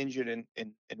 I got injured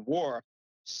in war,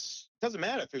 doesn't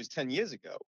matter if it was 10 years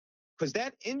ago, because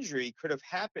that injury could have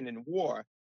happened in war,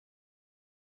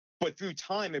 but through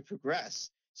time it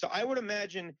progressed. So I would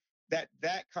imagine that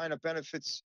kind of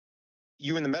benefits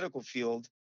you in the medical field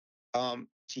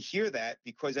to hear that,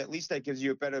 because at least that gives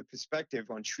you a better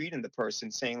perspective on treating the person,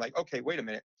 saying like, okay, wait a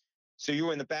minute. So you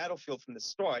were in the battlefield from the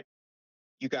start,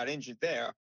 you got injured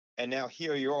there, and now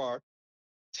here you are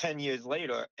 10 years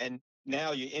later, and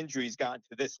now your injury's gotten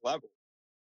to this level.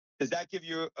 Does that give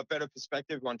you a better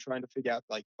perspective on trying to figure out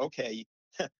like, okay,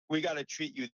 we got to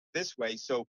treat you this way,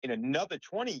 so in another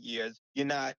 20 years, you're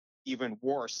not even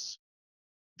worse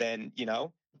than,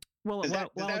 Well, Does well,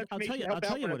 that I'll tell you. help I'll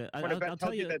tell out you when what a- it. when a vet I'll tells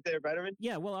tell you you that they're a veteran?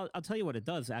 Yeah, well, I'll tell you what it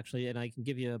does actually, and I can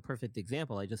give you a perfect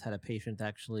example. I just had a patient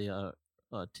actually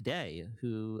today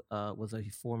who was a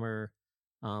former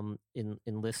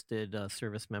enlisted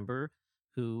service member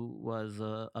who was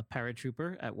a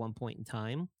paratrooper at one point in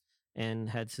time and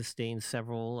had sustained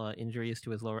several injuries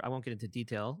to his lower. I won't get into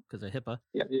detail because of HIPAA,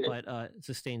 but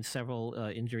sustained several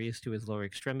injuries to his lower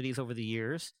extremities over the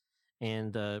years,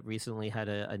 and recently had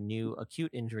a new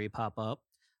acute injury pop up.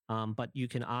 But you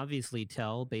can obviously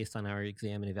tell based on our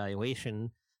exam and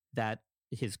evaluation that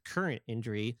his current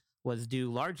injury was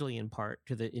due largely in part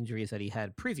to the injuries that he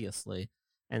had previously.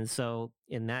 And so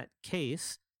in that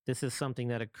case, this is something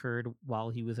that occurred while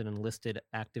he was an enlisted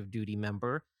active duty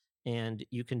member. And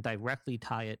you can directly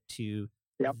tie it to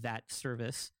that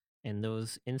service and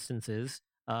those instances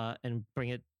and bring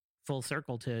it full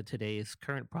circle to today's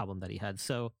current problem that he had.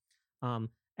 So,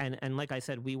 and like I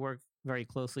said, we work very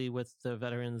closely with the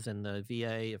veterans and the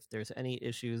VA. If there's any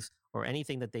issues or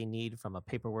anything that they need from a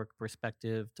paperwork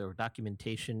perspective or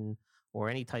documentation or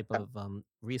any type of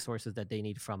resources that they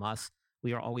need from us,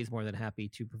 we are always more than happy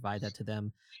to provide that to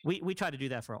them. We try to do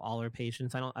that for all our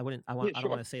patients. I don't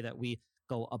want to say that we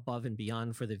go above and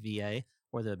beyond for the VA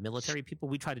or the military people.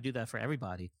 We try to do that for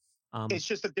everybody. It's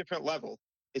just a different level.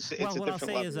 It's Well, a what I'll different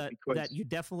say level is that you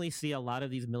definitely see a lot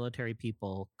of these military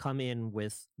people come in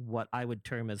with what I would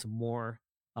term as more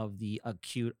of the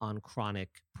acute on chronic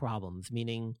problems,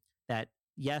 meaning that,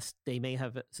 yes, they may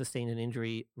have sustained an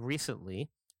injury recently,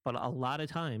 but a lot of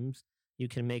times you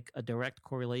can make a direct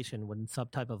correlation with some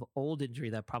type of old injury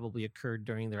that probably occurred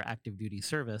during their active duty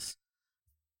service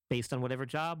based on whatever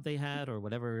job they had or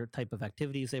whatever type of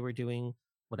activities they were doing,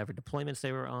 whatever deployments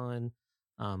they were on,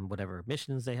 whatever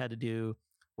missions they had to do,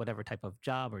 whatever type of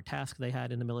job or task they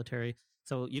had in the military.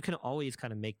 So you can always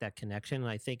kind of make that connection. And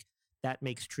I think that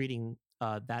makes treating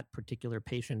that particular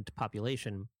patient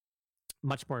population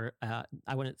much more,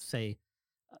 I wouldn't say,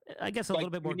 I guess a little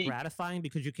bit more gratifying,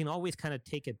 because you can always kind of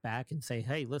take it back and say,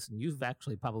 hey, listen, you've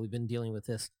actually probably been dealing with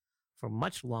this for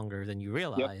much longer than you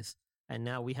realize. And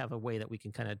now we have a way that we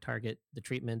can kind of target the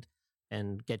treatment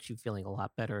and get you feeling a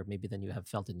lot better maybe than you have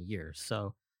felt in years.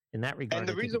 So in that regard,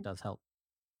 I think it does help.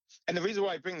 And the reason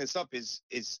why I bring this up is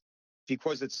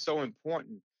because it's so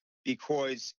important.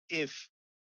 Because if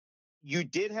you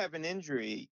did have an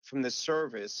injury from the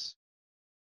service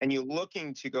and you're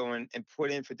looking to go in and put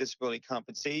in for disability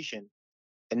compensation,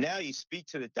 and now you speak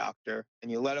to the doctor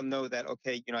and you let them know that,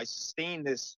 okay, I sustained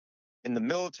this in the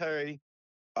military.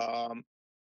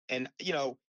 And,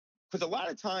 because a lot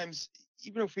of times,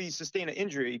 even if we sustain an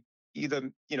injury, either,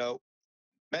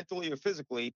 mentally or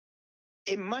physically,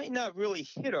 it might not really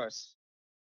hit us,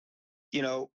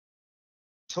 till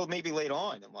maybe later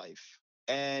on in life.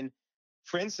 And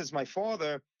for instance, my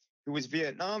father, who was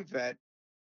Vietnam vet,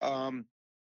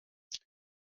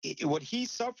 what he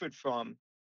suffered from,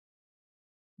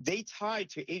 they tied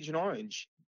to Agent Orange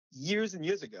years and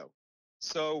years ago.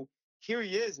 So here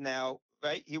he is now,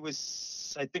 right? He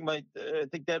was, I think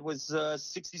Dad was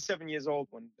 67 years old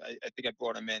when I think I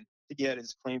brought him in. I think he had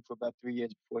his claim for about 3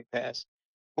 years before he passed.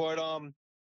 But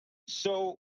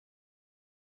so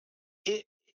it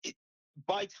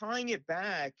by tying it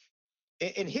back,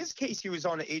 in his case, he was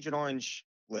on the Agent Orange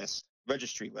list,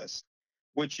 registry list,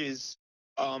 which is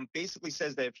basically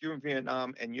says that if you're in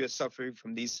Vietnam and you're suffering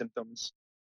from these symptoms,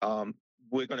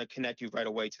 we're going to connect you right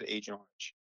away to the Agent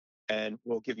Orange, and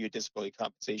we'll give you a disability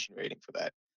compensation rating for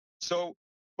that. So,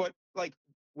 but like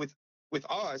with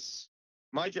us,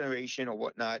 my generation or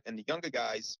whatnot, and the younger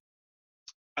guys,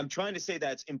 I'm trying to say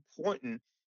that it's important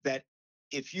that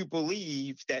if you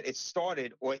believe that it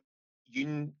started, or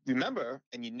you remember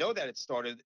and you know that it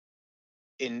started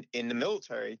in the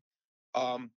military,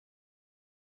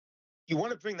 you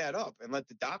want to bring that up and let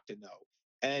the doctor know.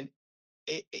 And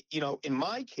in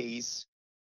my case,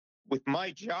 with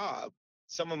my job,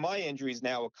 some of my injuries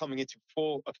now are coming into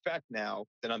full effect now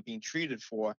that I'm being treated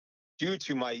for due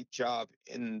to my job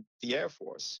in the Air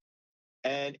Force.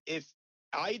 And if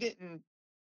I didn't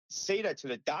say that to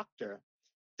the doctor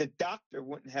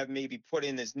wouldn't have maybe put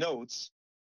in his notes.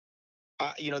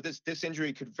 This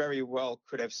injury could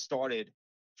have started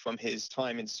from his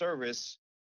time in service,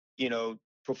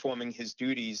 performing his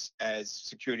duties as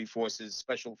security forces,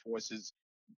 special forces,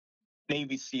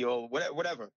 Navy SEAL,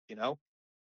 whatever.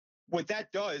 What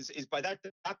that does is, by that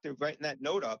doctor writing that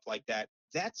note up like that,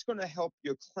 that's going to help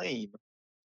your claim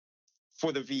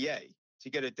for the VA to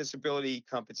get a disability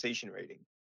compensation rating.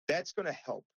 That's going to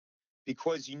help,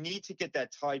 because you need to get that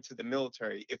tied to the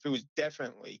military. If it was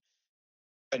definitely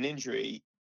an injury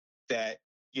that,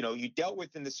 you dealt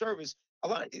with in the service,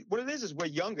 what it is we're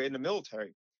younger in the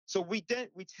military. So we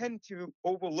tend to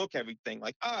overlook everything,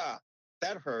 like,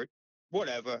 that hurt,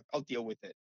 whatever, I'll deal with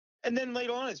it. And then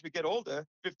later on, as we get older,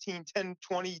 15, 10,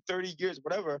 20, 30 years,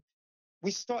 whatever, we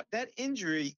start, that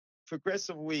injury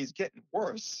progressively is getting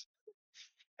worse.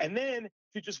 And then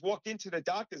you just walk into the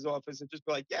doctor's office and just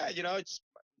be like, yeah, it's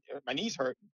my knee's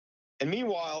hurting. And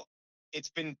meanwhile, it's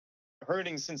been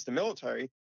hurting since the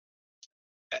military.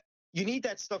 You need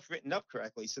that stuff written up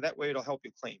correctly, so that way it'll help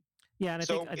you claim. Yeah, and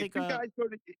I think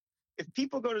if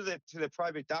people go to the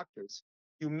private doctors,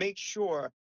 you make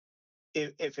sure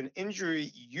if an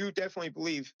injury you definitely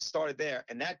believe started there,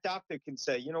 and that doctor can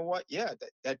say, you know what, yeah,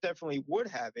 that definitely would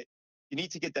have it. You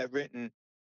need to get that written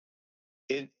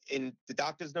in the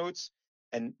doctor's notes,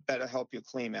 and that'll help your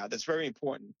claim out. That's very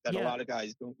important. That a lot of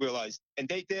guys don't realize, and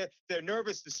they're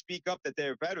nervous to speak up that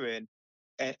they're a veteran,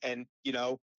 and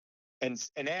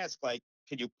ask, like,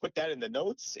 can you put that in the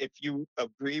notes if you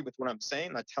agree with what I'm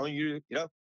saying? I'm telling you,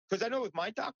 because I know with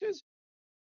my doctors,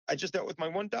 I just dealt with my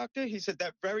one doctor. He said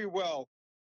that very well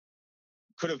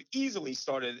could have easily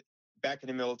started back in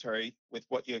the military with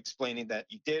what you're explaining that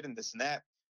you did and this and that.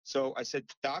 So I said,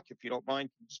 Doc, if you don't mind,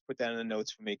 just put that in the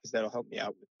notes for me, because that'll help me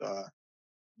out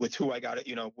with who I got it,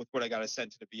 with what I got to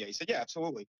send to the VA. He said, yeah,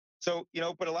 absolutely. So,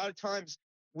 but a lot of times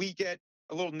we get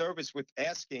a little nervous with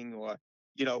asking or,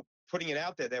 putting it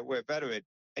out there that we're a veteran.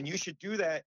 And you should do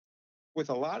that with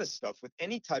a lot of stuff, with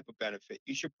any type of benefit.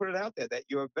 You should put it out there that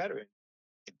you're a veteran,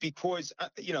 because,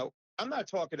 I'm not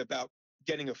talking about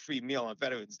getting a free meal on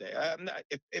Veterans Day. I'm not,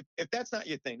 if that's not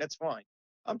your thing, that's fine.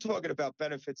 I'm talking about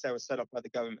benefits that were set up by the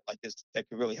government like this that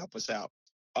could really help us out.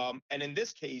 And in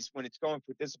this case, when it's going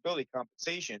for disability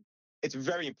compensation, it's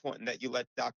very important that you let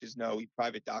doctors know,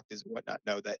 private doctors and whatnot,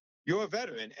 know that you're a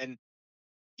veteran. And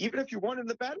even if you weren't in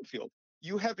the battlefield,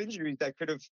 you have injuries that could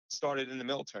have started in the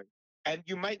military. And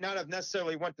you might not have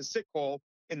necessarily went to sick call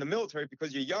in the military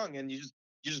because you're young and you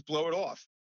just blow it off,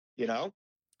 Yeah,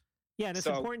 and it's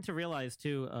important to realize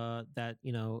too that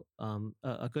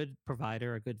a good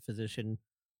provider, a good physician,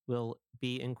 will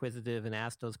be inquisitive and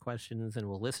ask those questions, and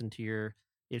will listen to your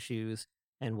issues,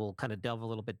 and will kind of delve a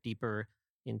little bit deeper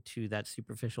into that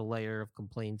superficial layer of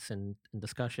complaints and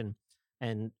discussion,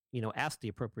 and ask the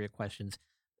appropriate questions.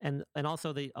 And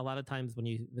also, a lot of times when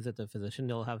you visit the physician,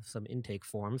 they'll have some intake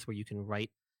forms where you can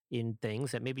write in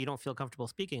things that maybe you don't feel comfortable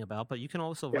speaking about, but you can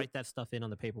also write that stuff in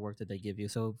on the paperwork that they give you.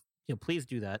 So please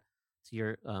do that to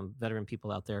your veteran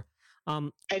people out there.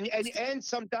 And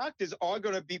some doctors are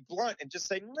going to be blunt and just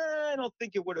say, nah, I don't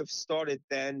think it would have started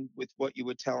then with what you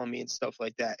were telling me and stuff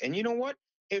like that. And you know what?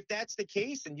 If that's the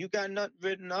case and you got nothing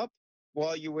written up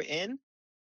while you were in,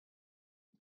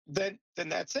 then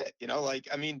that's it.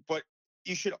 But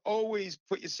you should always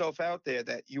put yourself out there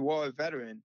that you are a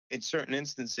veteran in certain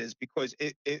instances, because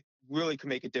it really can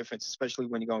make a difference, especially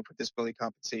when you're going for disability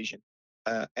compensation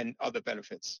and other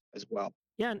benefits as well.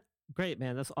 Yeah, great,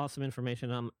 man. That's awesome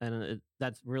information.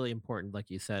 That's really important,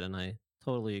 like you said, and I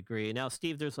totally agree. Now,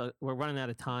 Steve, we're running out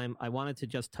of time. I wanted to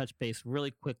just touch base really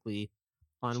quickly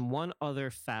on one other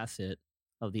facet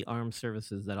of the armed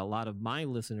services that a lot of my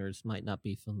listeners might not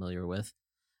be familiar with.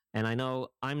 And I know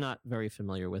I'm not very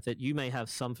familiar with it. You may have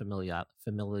some familiarity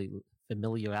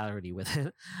with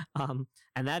it.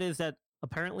 And that is that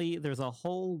apparently there's a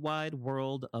whole wide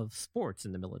world of sports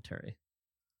in the military.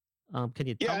 Can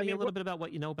you tell me a little bit about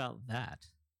what you know about that?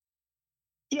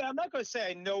 Yeah, I'm not going to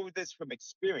say I know this from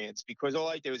experience because all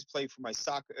I did was play for my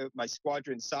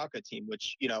squadron soccer team,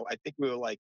 which, I think we were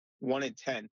like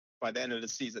 1-10 by the end of the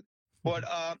season. But,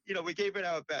 we gave it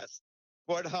our best.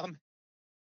 But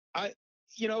I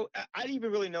didn't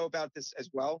even really know about this as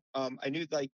well. I knew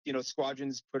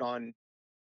squadrons put on,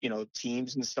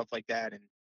 teams and stuff like that. And,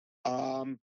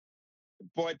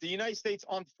 but the United States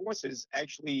Armed Forces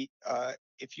actually,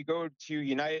 if you go to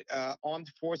United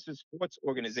Armed Forces Sports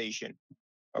Organization,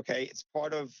 okay, it's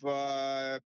part of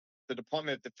the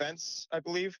Department of Defense, I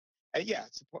believe. Yeah,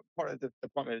 it's part of the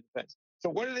Department of Defense. So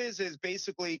what it is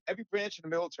basically every branch of the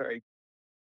military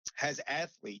has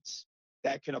athletes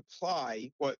that can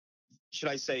apply, what should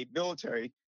I say,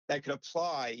 military, that can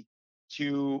apply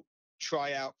to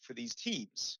try out for these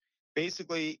teams.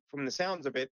 Basically, from the sounds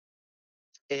of it,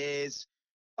 is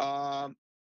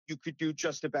you could do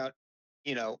just about,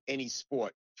 any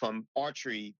sport from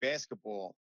archery,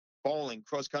 basketball, bowling,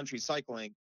 cross country,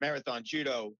 cycling, marathon,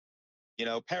 judo,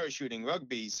 parachuting,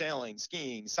 rugby, sailing,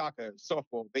 skiing, soccer,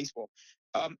 softball, baseball.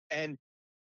 And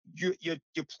you're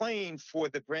playing for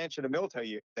the branch of the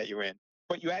military that you're in,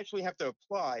 but you actually have to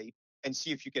apply and see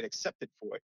if you get accepted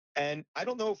for it. And I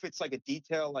don't know if it's like a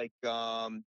detail like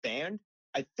band.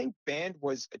 I think band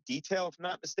was a detail, if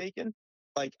not mistaken.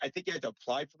 Like, I think you had to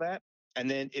apply for that. And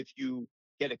then if you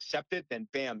get accepted, then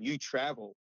bam, you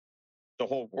travel the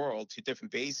whole world to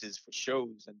different bases for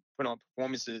shows and put on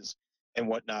performances and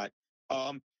whatnot.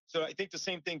 So I think the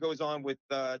same thing goes on with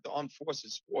the armed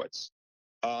forces sports.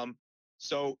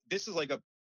 So this is like a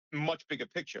much bigger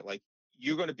picture. Like,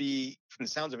 you're going to be, from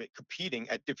the sounds of it, competing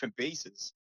at different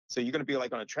bases. So you're going to be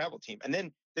like on a travel team. And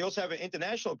then they also have an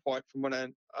international part, from what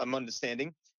I'm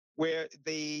understanding, where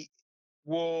they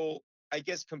will, I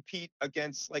guess, compete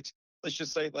against, like, let's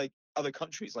just say, like, other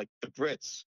countries, like the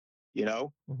Brits,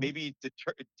 maybe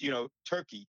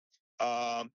Turkey,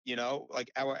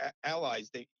 like our allies,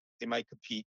 they might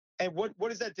compete. And what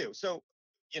does that do? So,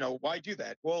 why do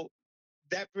that? Well,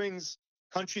 that brings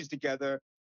countries together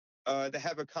that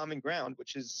have a common ground,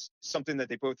 which is something that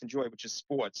they both enjoy, which is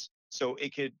sports. So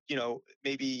it could,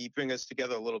 maybe bring us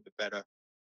together a little bit better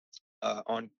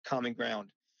on common ground.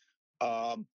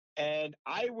 And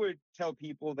I would tell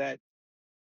people that,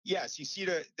 yes, you see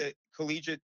the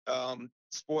collegiate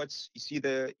sports, you see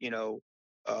the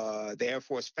Air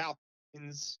Force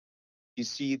Falcons, you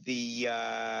see the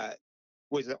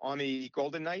Army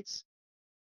Golden Knights.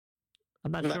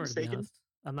 I'm not sure, to be honest.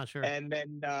 I'm not sure. And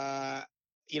then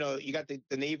you got the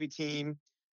Navy team,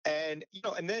 and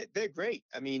and they're great.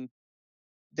 I mean,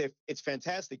 it's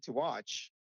fantastic to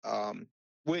watch.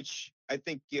 Which I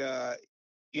think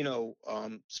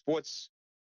sports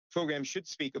programs should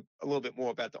speak a little bit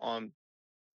more about the armed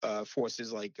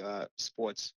forces, like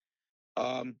sports.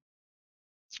 But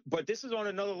this is on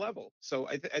another level. So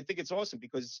I think it's awesome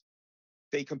because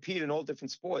they compete in all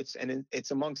different sports, and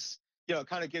it's amongst, it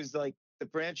kind of gives like the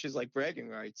branches like bragging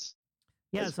rights.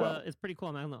 Yeah, it's pretty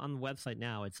cool. I'm on the website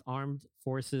now. It's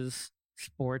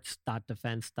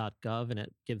armedforcessports.defense.gov, and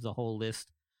it gives a whole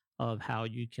list of how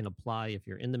you can apply if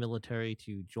you're in the military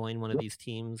to join one of these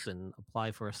teams and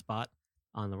apply for a spot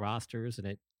on the rosters. And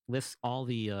it lists all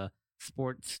the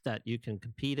sports that you can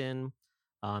compete in.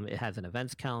 It has an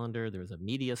events calendar. There's a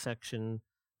media section.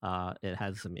 It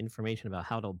has some information about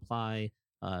how to apply.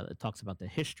 It talks about the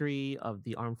history of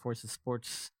the Armed Forces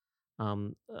sports.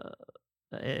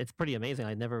 It's pretty amazing.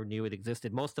 I never knew it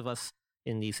existed. Most of us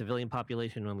in the civilian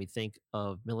population, when we think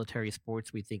of military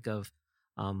sports, we think of,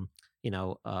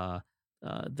 the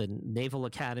Naval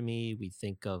Academy. We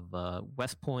think of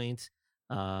West Point.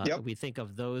 We think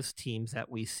of those teams that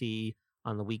we see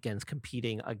on the weekends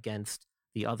competing against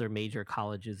the other major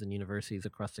colleges and universities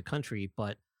across the country.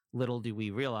 But little do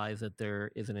we realize that there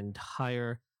is an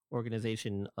entire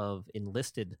organization of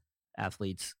enlisted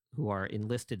athletes who are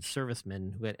enlisted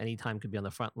servicemen who at any time could be on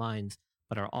the front lines,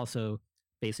 but are also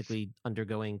basically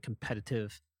undergoing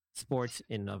competitive sports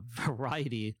in a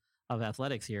variety of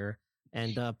athletics here,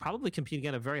 and probably competing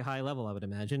at a very high level, I would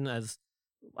imagine. As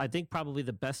I think probably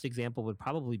the best example would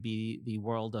probably be the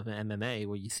world of MMA,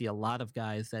 where you see a lot of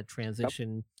guys that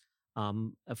transition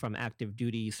from active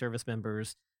duty service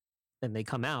members and they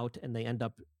come out and they end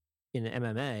up in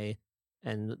MMA.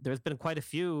 And there's been quite a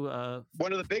few.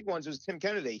 One of the big ones was Tim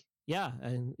Kennedy. Yeah,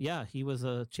 and he was a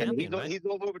And champion. Right? he's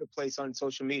all over the place on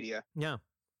social media. Yeah.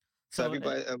 So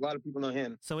a lot of people know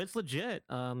him. So it's legit.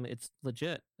 It's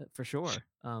legit for sure.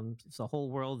 It's a whole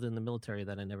world in the military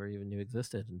that I never even knew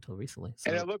existed until recently.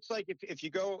 So. And it looks like if you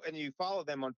go and you follow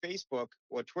them on Facebook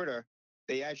or Twitter,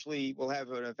 they actually will have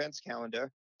an events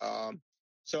calendar.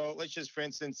 So let's just, for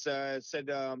instance, said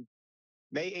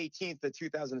May 18th of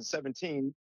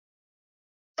 2017.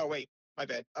 Oh, wait, my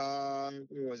bad.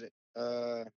 Where was it?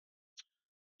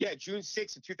 June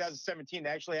 6th of 2017, they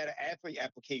actually had an athlete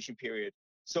application period.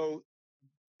 So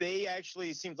they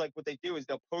actually, seems like what they do is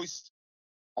they'll post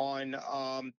on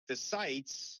the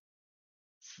sites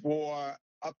for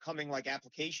upcoming like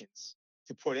applications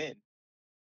to put in.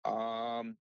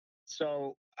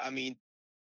 So, I mean,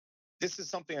 this is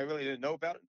something I really didn't know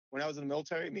about when I was in the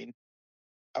military. I mean,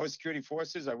 I was security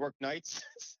forces. I worked nights.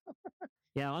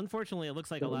 Yeah, unfortunately, it looks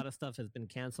like a lot of stuff has been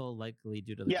canceled, likely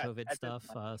due to the COVID stuff.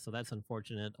 So that's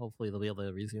unfortunate. Hopefully, they'll be able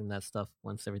to resume that stuff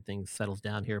once everything settles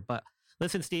down here. But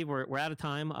listen, Steve, we're out of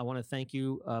time. I want to thank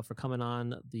you for coming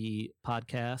on the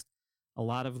podcast. A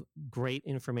lot of great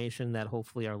information that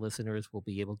hopefully our listeners will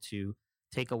be able to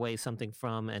take away something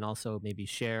from, and also maybe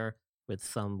share with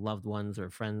some loved ones or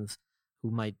friends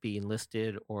who might be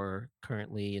enlisted or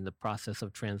currently in the process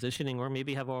of transitioning, or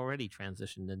maybe have already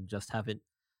transitioned and just haven't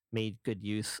made good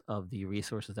use of the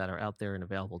resources that are out there and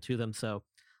available to them. So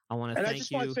I want to thank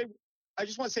you. I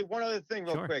just want to say one other thing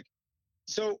real quick.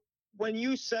 So when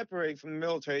you separate from the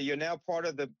military, you're now part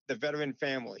of the veteran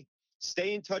family.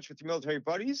 Stay in touch with your military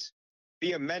buddies.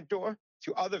 Be a mentor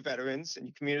to other veterans in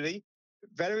your community.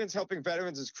 Veterans helping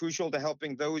veterans is crucial to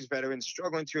helping those veterans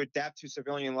struggling to adapt to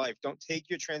civilian life. Don't take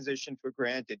your transition for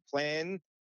granted. Plans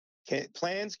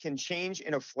can change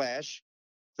in a flash,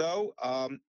 though.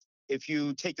 If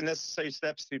you take the necessary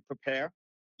steps to prepare,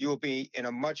 you will be in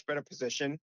a much better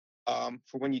position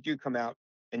for when you do come out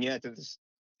and you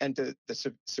enter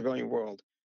the civilian world.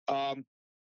 And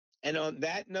on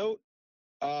that note,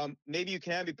 maybe you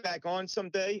can have me back on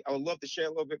someday. I would love to share a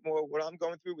little bit more what I'm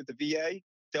going through with the VA,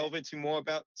 delve into more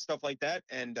about stuff like that,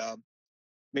 and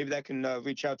maybe that can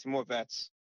reach out to more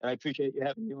vets. And I appreciate you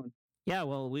having me on. Yeah,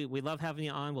 well, we love having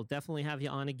you on. We'll definitely have you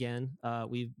on again.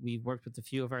 We've worked with a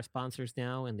few of our sponsors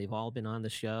now, and they've all been on the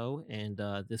show. And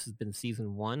this has been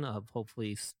season 1 of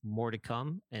hopefully more to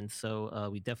come. And so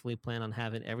we definitely plan on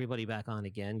having everybody back on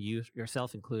again, you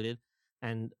yourself included.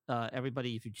 And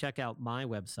everybody, if you check out my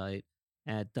website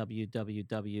at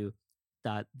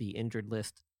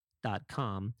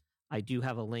www.theinjuredlist.com, I do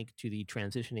have a link to the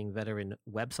Transitioning Veteran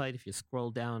website. If you scroll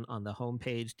down on the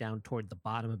homepage, down toward the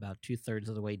bottom, about 2/3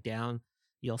 of the way down,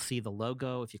 you'll see the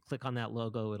logo. If you click on that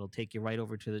logo, it'll take you right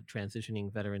over to the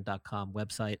transitioningveteran.com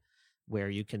website, where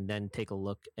you can then take a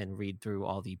look and read through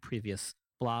all the previous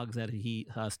blogs that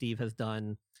Steve has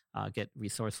done, get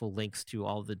resourceful links to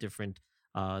all the different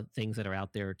things that are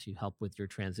out there to help with your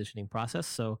transitioning process.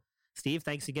 So, Steve,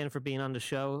 thanks again for being on the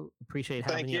show. Appreciate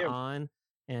having you on.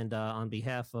 And on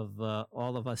behalf of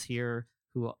all of us here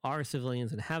who are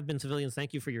civilians and have been civilians,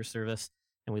 thank you for your service.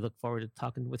 And we look forward to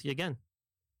talking with you again.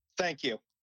 Thank you.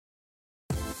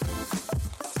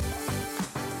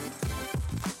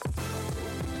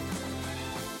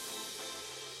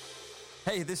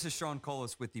 Hey, this is Sean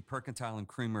Colas with the Percentile and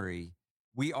Creamery.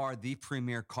 We are the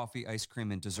premier coffee, ice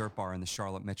cream, and dessert bar in the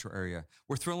Charlotte metro area.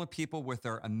 We're thrilling people with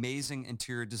our amazing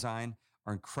interior design,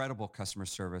 our incredible customer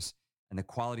service, and the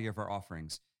quality of our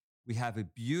offerings. We have a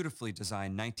beautifully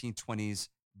designed 1920s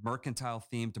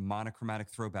mercantile-themed monochromatic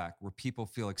throwback where people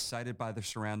feel excited by their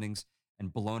surroundings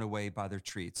and blown away by their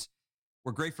treats.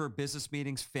 We're great for business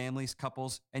meetings, families,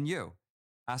 couples, and you.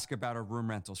 Ask about our room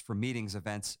rentals for meetings,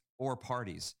 events, or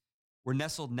parties. We're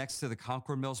nestled next to the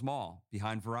Concord Mills Mall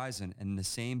behind Verizon and in the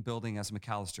same building as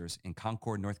McAllister's in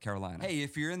Concord, North Carolina. Hey,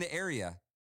 if you're in the area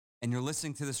and you're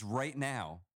listening to this right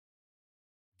now,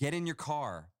 get in your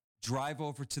car, drive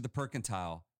over to the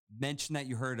Percentile, mention that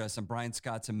you heard us on Brian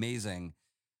Scott's amazing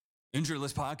Injured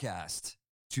List Podcast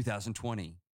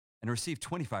 2020 and receive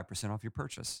 25% off your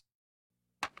purchase.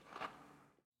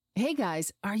 Hey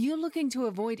guys, are you looking to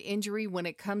avoid injury when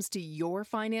it comes to your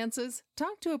finances?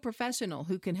 Talk to a professional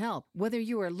who can help, whether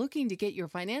you are looking to get your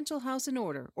financial house in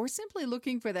order or simply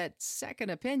looking for that second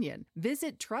opinion.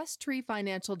 Visit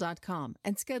TrustTreeFinancial.com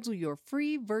and schedule your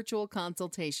free virtual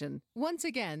consultation. Once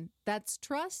again, that's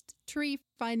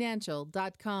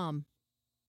TrustTreeFinancial.com.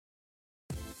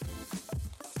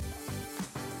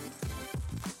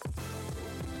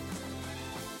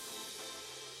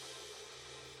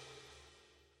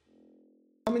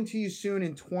 Coming to you soon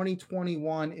in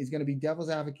 2021 is going to be Devil's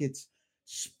Advocates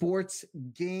Sports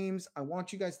Games. I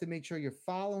want you guys to make sure you're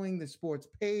following the sports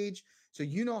page so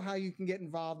you know how you can get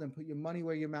involved and put your money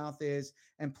where your mouth is.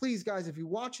 And please, guys, if you're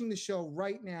watching the show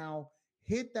right now,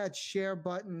 hit that share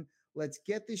button. Let's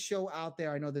get this show out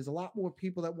there. I know there's a lot more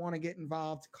people that want to get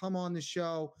involved. Come on the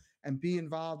show and be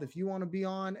involved. If you want to be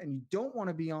on and you don't want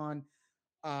to be on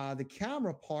the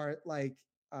camera part, like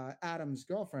Adam's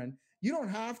girlfriend, you don't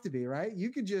have to be, right? You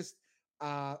could just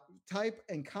type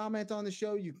and comment on the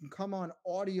show. You can come on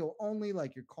audio only,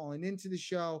 like you're calling into the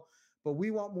show, but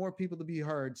we want more people to be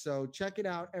heard. So check it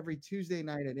out every Tuesday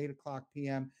night at 8:00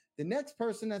 p.m. The next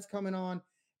person that's coming on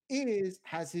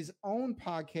has his own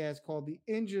podcast called The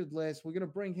Injured List. We're going to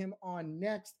bring him on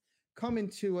next,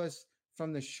 coming to us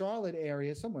from the Charlotte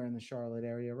area, somewhere in the Charlotte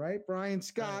area, right? Brian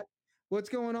Scott, what's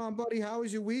going on, buddy? How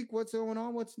was your week? What's going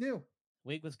on? What's new?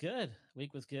 Week was good.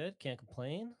 Can't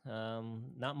complain.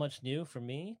 Not much new for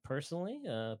me personally.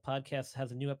 Podcast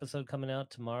has a new episode coming out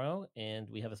tomorrow, and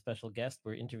we have a special guest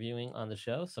we're interviewing on the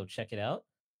show. So check it out.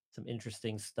 Some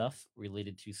interesting stuff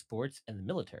related to sports and the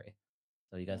military.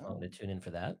 So you guys might want to tune in for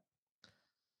that.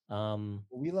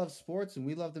 We love sports and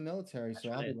we love the military. So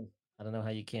right. I don't know how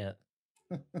you can't.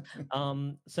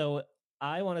 So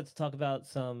I wanted to talk about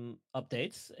some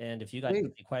updates, and if you guys have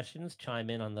any questions, chime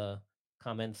in on the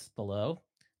comments below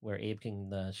where Abe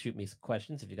can shoot me some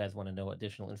questions if you guys want to know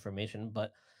additional information.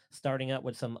 But starting out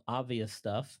with some obvious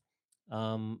stuff,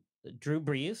 Drew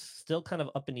Brees still kind of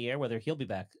up in the air whether he'll be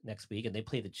back next week, and they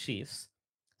play the Chiefs,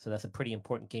 so that's a pretty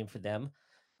important game for them.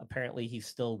 Apparently he's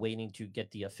still waiting to get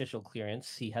the official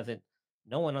clearance.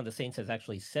 No one on the Saints has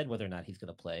actually said whether or not he's going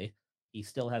to play. He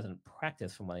still hasn't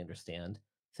practiced from what I understand.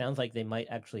 Sounds like they might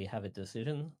actually have a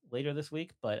decision later this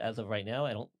week, but as of right now,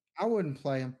 I wouldn't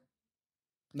play him.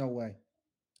 No way.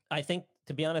 I think,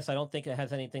 to be honest, I don't think it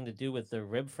has anything to do with the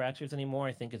rib fractures anymore.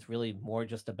 I think it's really more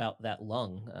just about that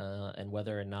lung and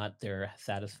whether or not they're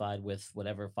satisfied with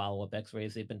whatever follow-up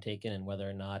x-rays they've been taking and whether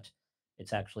or not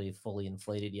it's actually fully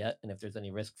inflated yet, and if there's any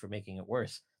risk for making it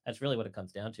worse. That's really what it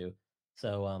comes down to.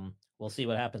 So we'll see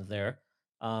what happens there.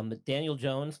 Daniel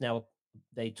Jones, now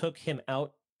they took him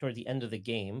out toward the end of the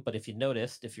game, but if you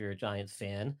noticed, if you're a Giants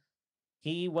fan,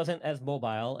 he wasn't as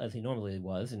mobile as he normally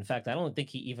was. In fact, I don't think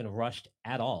he even rushed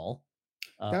at all.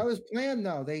 That was planned,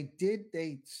 though.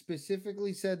 They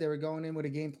specifically said they were going in with a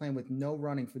game plan with no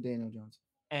running for Daniel Jones.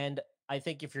 And I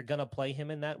think if you're going to play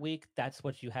him in that week, that's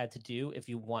what you had to do if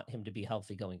you want him to be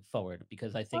healthy going forward,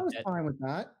 because I think I was fine with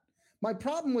that. My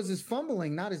problem was his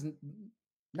fumbling, not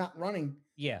running.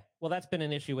 Yeah, well, that's been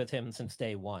an issue with him since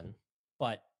day one.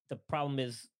 But the problem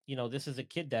is, this is a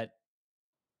kid that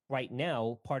right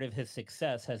now, part of his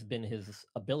success has been his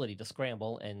ability to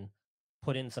scramble and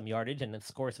put in some yardage and then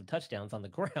score some touchdowns on the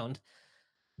ground.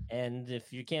 And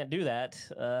if you can't do that,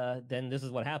 then this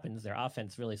is what happens. Their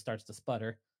offense really starts to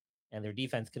sputter, and their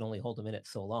defense can only hold them in it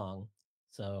so long.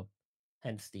 So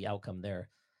hence the outcome there.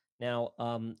 Now,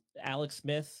 Alex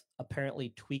Smith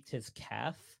apparently tweaked his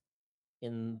calf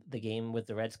in the game with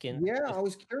the Redskins. Yeah, I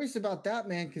was curious about that,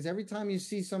 man, because every time you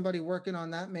see somebody working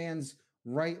on that man's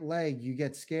right leg, you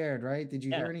get scared, right? Did you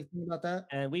hear anything about that?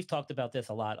 And we've talked about this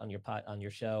a lot on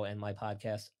your show and my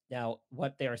podcast. Now,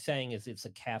 what they are saying is it's a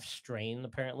calf strain,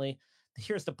 apparently.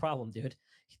 Here's the problem, dude.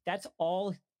 That's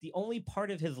the only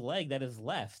part of his leg that is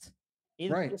left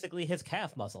is basically his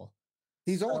calf muscle.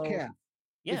 He's all calf.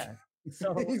 Yeah.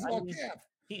 So he's all calf.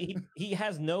 He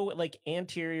has no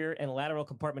anterior and lateral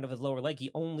compartment of his lower leg. He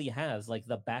only has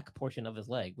the back portion of his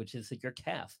leg, which is your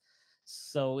calf.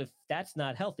 So if that's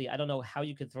not healthy, I don't know how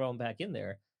you could throw him back in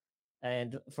there.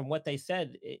 And from what they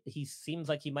said, he seems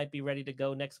like he might be ready to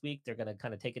go next week. They're going to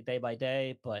kind of take it day by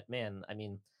day. But man, I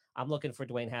mean, I'm looking for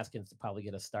Dwayne Haskins to probably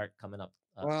get a start coming up.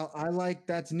 Well,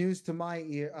 that's news to my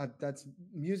ear. That's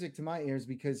music to my ears,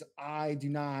 because I do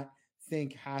not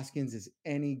think Haskins is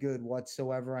any good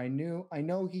whatsoever. I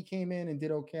know he came in and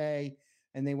did okay,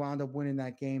 and they wound up winning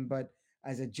that game. But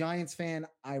as a Giants fan,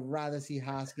 I'd rather see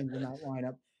Haskins in that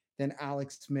lineup than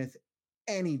Alex Smith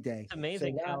any day. It's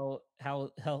amazing how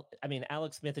I mean,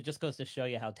 Alex Smith, it just goes to show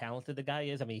you how talented the guy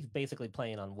is. I mean, he's basically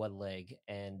playing on one leg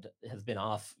and has been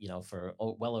off, for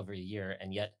well over a year,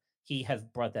 and yet he has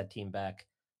brought that team back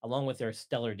along with their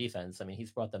stellar defense. I mean,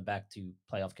 he's brought them back to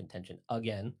playoff contention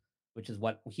again, which is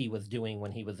what he was doing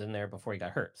when he was in there before he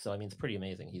got hurt. So, I mean, it's pretty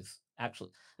amazing. He's actually,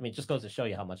 it just goes to show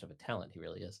you how much of a talent he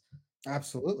really is.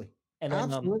 Absolutely. And then,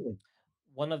 absolutely.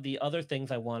 One of the other things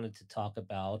I wanted to talk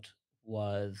about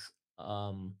was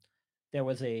there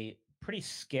was a pretty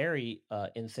scary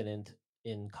incident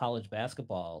in college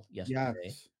basketball yesterday.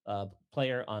 Yes.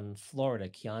 Player on Florida,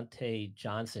 Keontae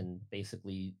Johnson,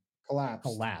 basically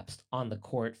collapsed on the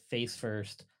court, face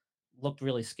first, looked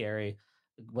really scary,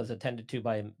 was attended to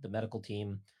by the medical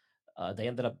team. They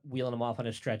ended up wheeling him off on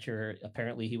a stretcher.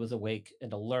 Apparently, he was awake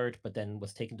and alert, but then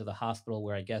was taken to the hospital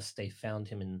where I guess they found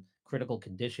him in critical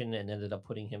condition and ended up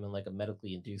putting him in like a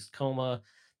medically induced coma.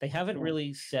 They haven't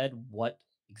really said what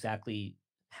exactly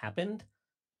happened.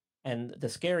 And the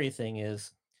scary thing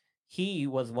is, he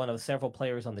was one of several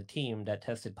players on the team that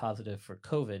tested positive for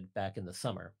COVID back in the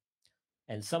summer.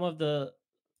 And some of the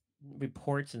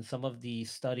reports and some of the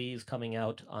studies coming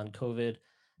out on COVID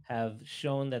have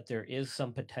shown that there is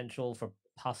some potential for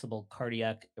possible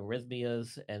cardiac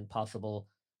arrhythmias and possible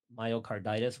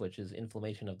myocarditis, which is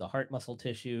inflammation of the heart muscle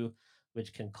tissue,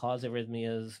 which can cause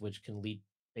arrhythmias, which can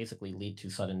basically lead to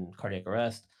sudden cardiac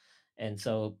arrest. And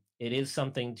so it is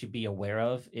something to be aware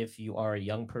of if you are a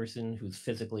young person who's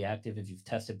physically active. If you've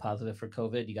tested positive for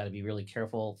COVID, you got to be really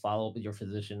careful, follow up with your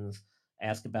physicians,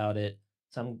 ask about it.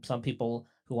 Some people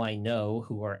who I know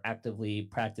who are actively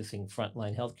practicing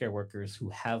frontline healthcare workers who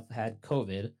have had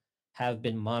COVID have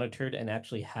been monitored and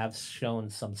actually have shown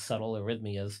some subtle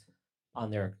arrhythmias on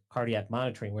their cardiac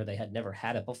monitoring where they had never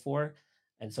had it before.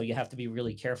 And so you have to be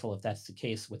really careful if that's the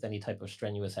case with any type of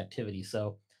strenuous activity.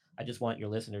 So I just want your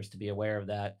listeners to be aware of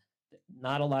that.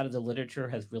 Not a lot of the literature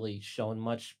has really shown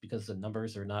much because the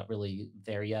numbers are not really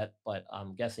there yet, but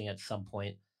I'm guessing at some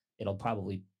point it'll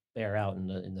probably bear out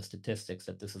in the statistics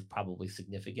that this is probably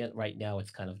significant. Right now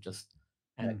it's kind of just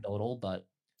anecdotal, but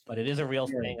it is a real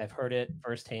thing. I've heard it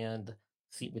firsthand.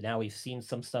 Now we've seen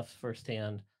some stuff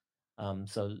firsthand.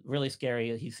 So really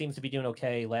scary. He seems to be doing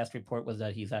okay. Last report was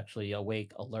that he's actually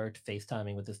awake, alert,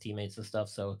 FaceTiming with his teammates and stuff.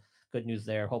 So good news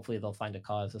there. Hopefully they'll find a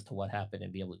cause as to what happened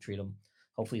and be able to treat him.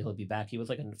 Hopefully he'll be back. He was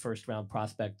like a first round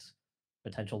prospect,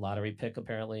 potential lottery pick,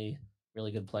 apparently.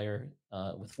 Really good player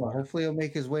with Florida. Well, hopefully he'll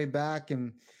make his way back.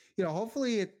 And,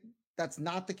 hopefully that's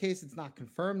not the case. It's not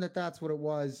confirmed that that's what it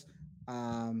was.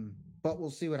 But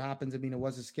we'll see what happens. I mean, it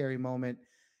was a scary moment.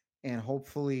 And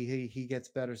hopefully he gets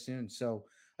better soon. So,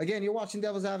 again, you're watching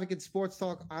Devil's Advocate Sports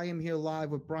Talk. I am here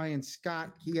live with Brian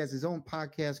Scott. He has his own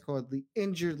podcast called The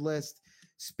Injured List.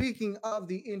 Speaking of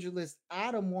The Injured List,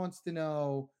 Adam wants to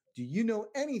know, do you know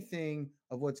anything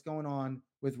of what's going on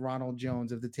with Ronald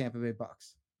Jones of the Tampa Bay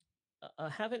Bucks? I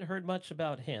haven't heard much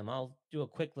about him. I'll do a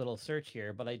quick little search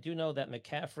here, but I do know that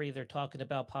McCaffrey, they're talking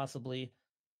about possibly,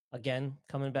 again,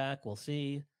 coming back. We'll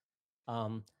see.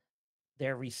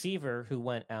 Their receiver who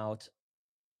went out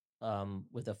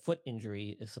with a foot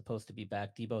injury is supposed to be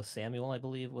back. Deebo Samuel, I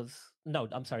believe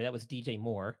that was DJ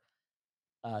Moore.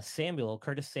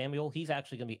 Curtis Samuel, he's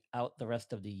actually going to be out the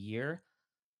rest of the year.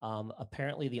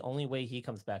 Apparently the only way he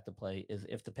comes back to play is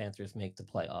if the Panthers make the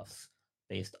playoffs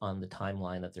based on the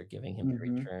timeline that they're giving him to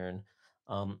return.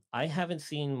 I haven't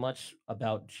seen much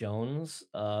about Jones.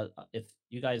 If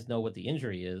you guys know what the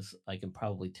injury is, I can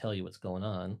probably tell you what's going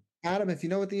on. Adam, if you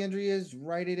know what the injury is,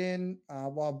 write it in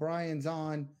while Brian's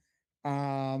on.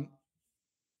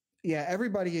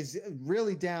 Everybody is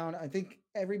really down. I think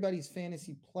everybody's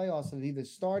fantasy playoffs have either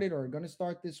started or are going to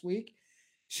start this week.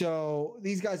 So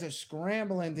these guys are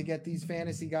scrambling to get these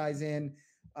fantasy guys in.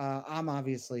 I'm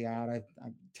obviously out.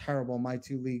 I'm terrible in my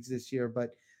two leagues this year.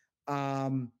 But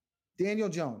Daniel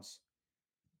Jones,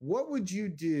 what would you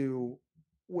do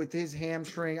with his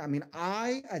hamstring? I mean,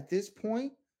 at this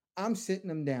point, I'm sitting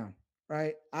him down,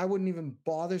 right? I wouldn't even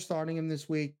bother starting him this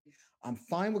week. I'm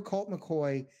fine with Colt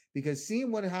McCoy because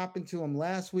seeing what happened to him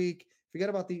last week, forget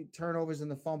about the turnovers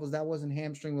and the fumbles, that wasn't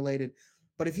hamstring related.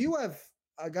 But if you have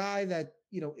a guy that,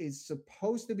 is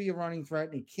supposed to be a running threat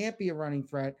and he can't be a running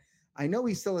threat, I know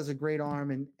he still has a great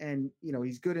arm and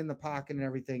he's good in the pocket and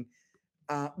everything.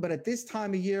 But at this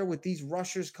time of year with these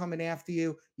rushers coming after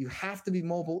you, you have to be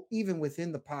mobile even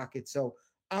within the pocket. So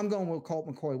I'm going with Colt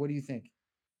McCoy. What do you think?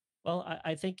 Well,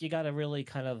 I think you got to really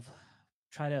kind of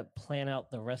try to plan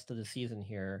out the rest of the season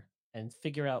here and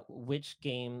figure out which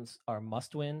games are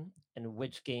must win and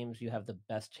which games you have the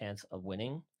best chance of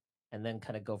winning, and then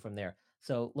kind of go from there.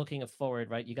 So looking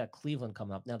forward, right, you got Cleveland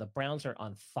coming up. Now the Browns are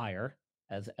on fire,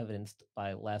 as evidenced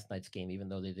by last night's game, even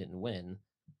though they didn't win.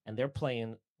 And they're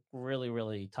playing really,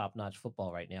 really top-notch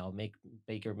football right now.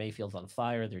 Baker Mayfield's on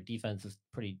fire. Their defense is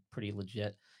pretty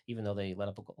legit, even though they let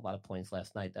up a lot of points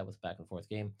last night. That was a back-and-forth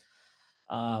game.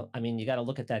 You got to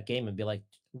look at that game and be like,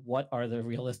 what are the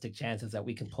realistic chances that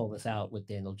we can pull this out with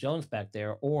Daniel Jones back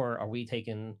there? Or are we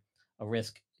taking a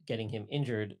risk getting him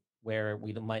injured where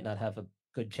we might not have a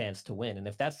good chance to win? And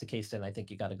if that's the case, then I think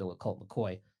you got to go with Colt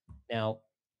McCoy. Now,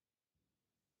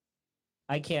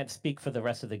 I can't speak for the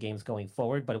rest of the games going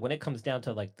forward, but when it comes down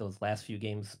to like those last few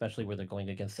games, especially where they're going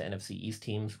against the NFC East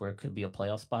teams where it could be a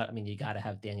playoff spot, I mean, you got to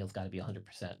have Daniels got to be 100%.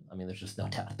 I mean, there's just no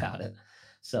doubt about it.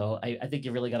 So I think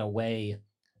you really got to weigh,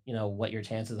 what your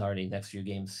chances are in the next few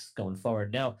games going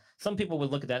forward. Now, some people would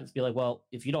look at that and be like, well,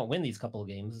 if you don't win these couple of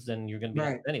games, then you're going to be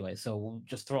out anyway. So we'll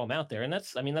just throw him out there. And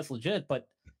that's legit, but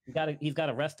he's got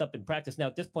to rest up and practice. Now,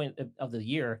 at this point of the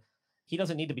year, he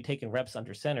doesn't need to be taking reps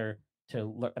under center to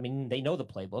learn. I mean, they know the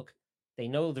playbook, they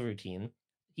know the routine.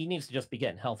 He needs to just be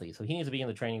getting healthy. So he needs to be in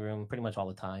the training room pretty much all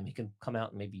the time. He can come out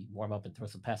and maybe warm up and throw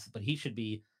some passes, but he should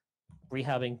be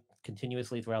rehabbing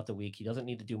continuously throughout the week. He doesn't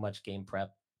need to do much game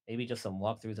prep, maybe just some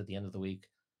walkthroughs at the end of the week.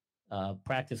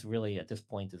 Practice really at this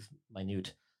point is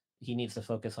minute. He needs to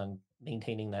focus on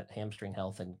maintaining that hamstring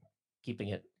health and keeping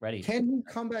it ready. Can he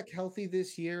come back healthy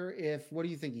this year? What do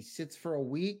you think? He sits for a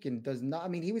week and does not. I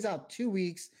mean, he was out 2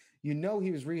 weeks. He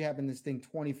was rehabbing this thing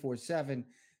 24/7.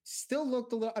 Still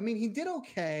looked a little. I mean, he did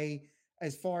okay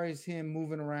as far as him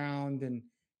moving around, and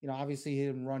obviously he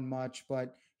didn't run much,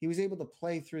 but he was able to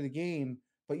play through the game.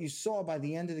 But you saw by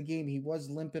the end of the game he was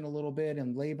limping a little bit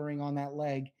and laboring on that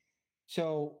leg.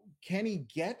 So can he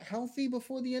get healthy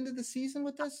before the end of the season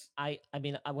with this? I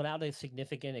mean, without a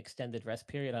significant extended rest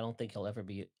period, I don't think he'll ever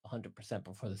be 100%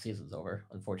 before the season's over,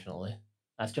 unfortunately.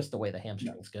 That's just the way the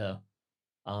hamstrings go.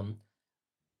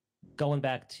 Going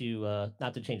back to,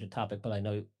 not to change the topic, but I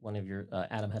know one of your,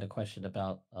 Adam had a question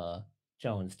about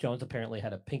Jones. Jones apparently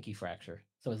had a pinky fracture,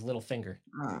 so his little finger.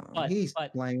 He's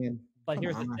playing. But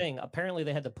here's the thing. Apparently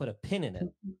they had to put a pin in it,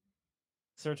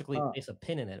 surgically place a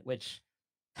pin in it, which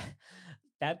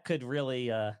that could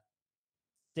really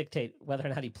dictate whether or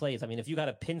not he plays. I mean, if you got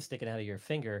a pin sticking out of your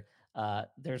finger,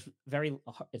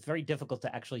 it's very difficult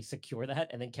to actually secure that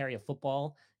and then carry a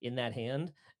football in that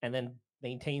hand and then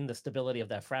maintain the stability of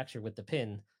that fracture with the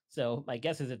pin. So my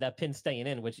guess is that pin's staying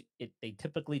in, which they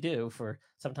typically do for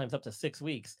sometimes up to 6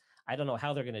 weeks. I don't know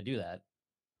how they're going to do that.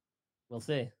 We'll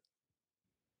see.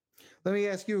 Let me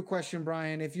ask you a question,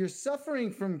 Brian. If you're suffering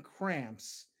from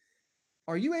cramps,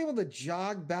 are you able to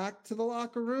jog back to the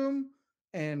locker room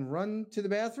and run to the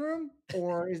bathroom?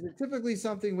 Or is it typically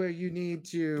something where you need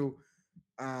to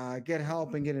get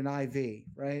help and get an IV,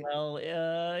 right? Well,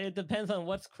 it depends on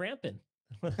what's cramping.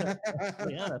 To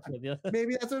be honest with you.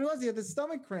 Maybe that's what it was. He had the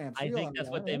stomach cramps. I think that's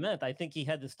what they meant. I think he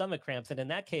had the stomach cramps. And in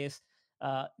that case,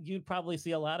 you'd probably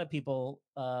see a lot of people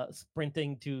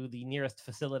sprinting to the nearest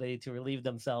facility to relieve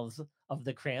themselves of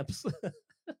the cramps.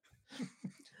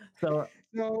 So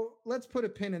let's put a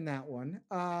pin in that one.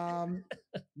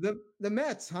 The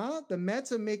Mets, huh? The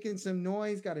Mets are making some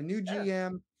noise, got a new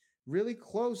GM. Really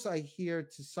close, I hear,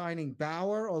 to signing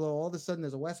Bauer, although all of a sudden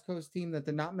there's a West Coast team that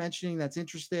they're not mentioning that's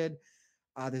interested.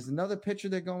 There's another pitcher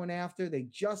they're going after. They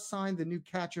just signed the new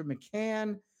catcher,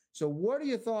 McCann. So what are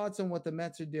your thoughts on what the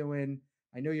Mets are doing?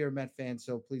 I know you're a Met fan,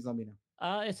 so please let me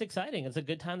know. It's exciting. It's a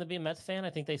good time to be a Mets fan. I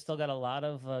think they still got a lot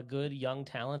of good young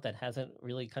talent that hasn't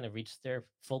really kind of reached their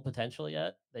full potential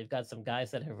yet. They've got some guys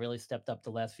that have really stepped up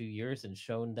the last few years and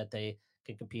shown that they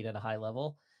can compete at a high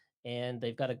level. And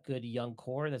they've got a good young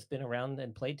core that's been around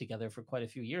and played together for quite a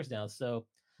few years now. So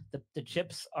the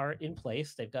chips are in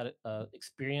place. They've got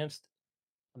experienced,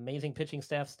 amazing pitching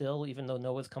staff still, even though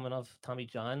Noah's coming off Tommy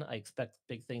John. I expect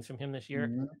big things from him this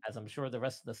year, as I'm sure the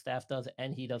rest of the staff does,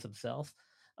 and he does himself.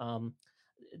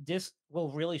 This will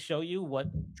really show you what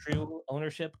true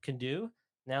ownership can do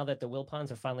now that the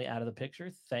Wilpons are finally out of the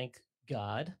picture. Thank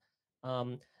God.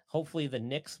 Hopefully the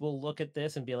Knicks will look at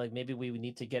this and be like, maybe we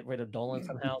need to get rid of Dolan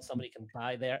somehow. Somebody can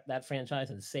buy that franchise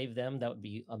and save them. That would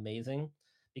be amazing,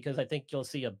 because I think you'll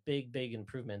see a big, big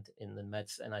improvement in the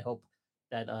Mets. And I hope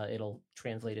that it'll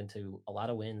translate into a lot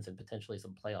of wins and potentially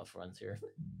some playoff runs here.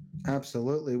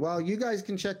 Absolutely. Well, you guys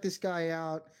can check this guy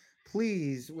out,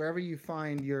 please, wherever you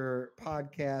find your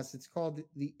podcast. It's called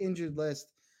The Injured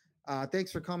List.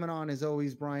 Thanks for coming on, as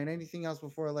always, Brian. Anything else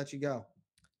before I let you go?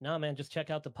 No, man, just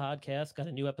check out the podcast. Got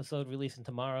a new episode releasing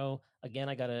tomorrow. Again,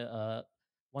 I got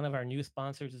one of our new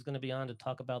sponsors is going to be on to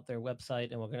talk about their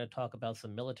website, and we're going to talk about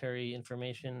some military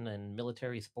information and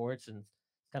military sports and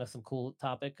kind of some cool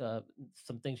topic,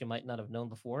 some things you might not have known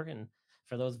before. And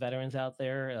for those veterans out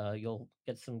there, you'll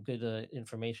get some good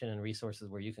information and resources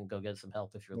where you can go get some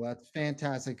help if you're. Well, that's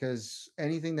fantastic, because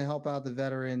anything to help out the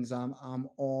veterans, I'm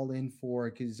all in for,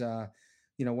 because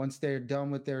once they're done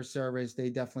with their service, they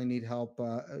definitely need help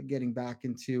getting back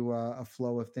into a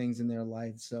flow of things in their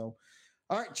life. So,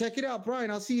 all right, check it out,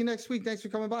 Brian. I'll see you next week. Thanks for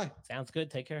coming by. Sounds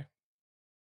good. Take care.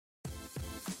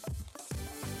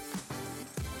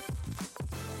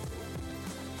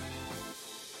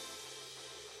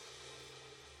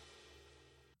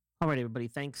 All right, everybody.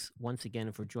 Thanks once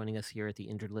again for joining us here at the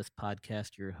Injured List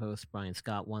Podcast. Your host, Brian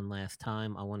Scott, one last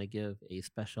time. I want to give a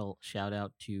special shout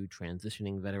out to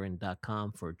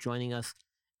transitioningveteran.com for joining us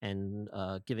and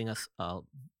giving us a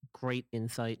great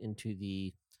insight into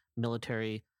the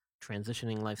military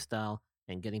transitioning lifestyle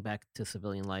and getting back to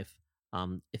civilian life.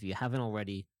 If you haven't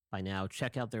already by now,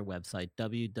 check out their website,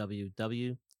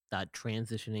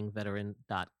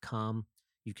 www.transitioningveteran.com.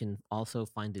 You can also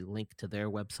find a link to their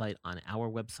website on our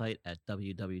website at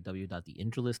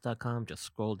www.theinjuredlist.com. Just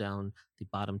scroll down the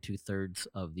bottom 2/3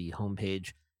 of the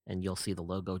homepage and you'll see the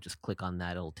logo. Just click on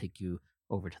that. It'll take you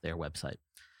over to their website.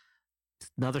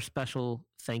 Another special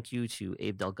thank you to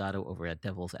Abe Delgado over at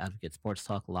Devil's Advocate Sports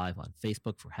Talk Live on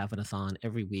Facebook for having us on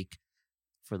every week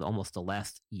for almost the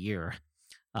last year.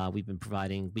 We've been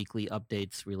providing weekly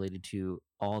updates related to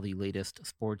all the latest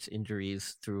sports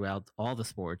injuries throughout all the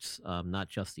sports, not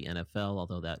just the NFL,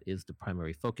 although that is the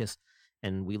primary focus.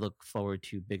 And we look forward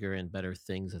to bigger and better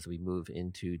things as we move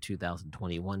into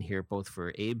 2021 here, both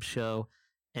for Abe's show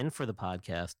and for the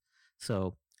podcast.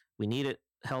 So we need it.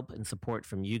 Help and support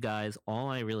from you guys. All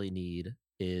I really need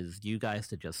is you guys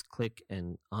to just click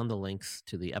and on the links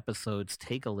to the episodes,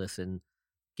 take a listen,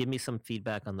 give me some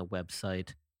feedback on the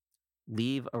website,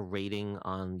 leave a rating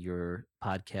on your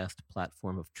podcast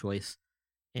platform of choice.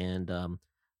 And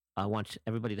I want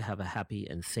everybody to have a happy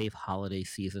and safe holiday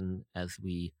season as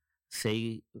we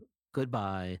say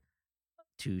goodbye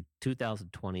to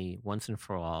 2020 once and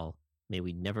for all. May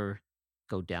we never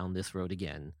go down this road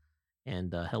again.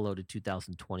 And hello to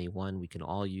 2021. We can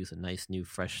all use a nice new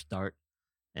fresh start.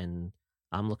 And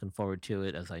I'm looking forward to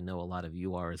it, as I know a lot of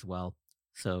you are as well.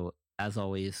 So as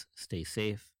always, stay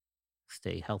safe,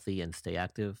 stay healthy, and stay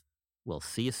active. We'll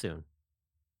see you soon.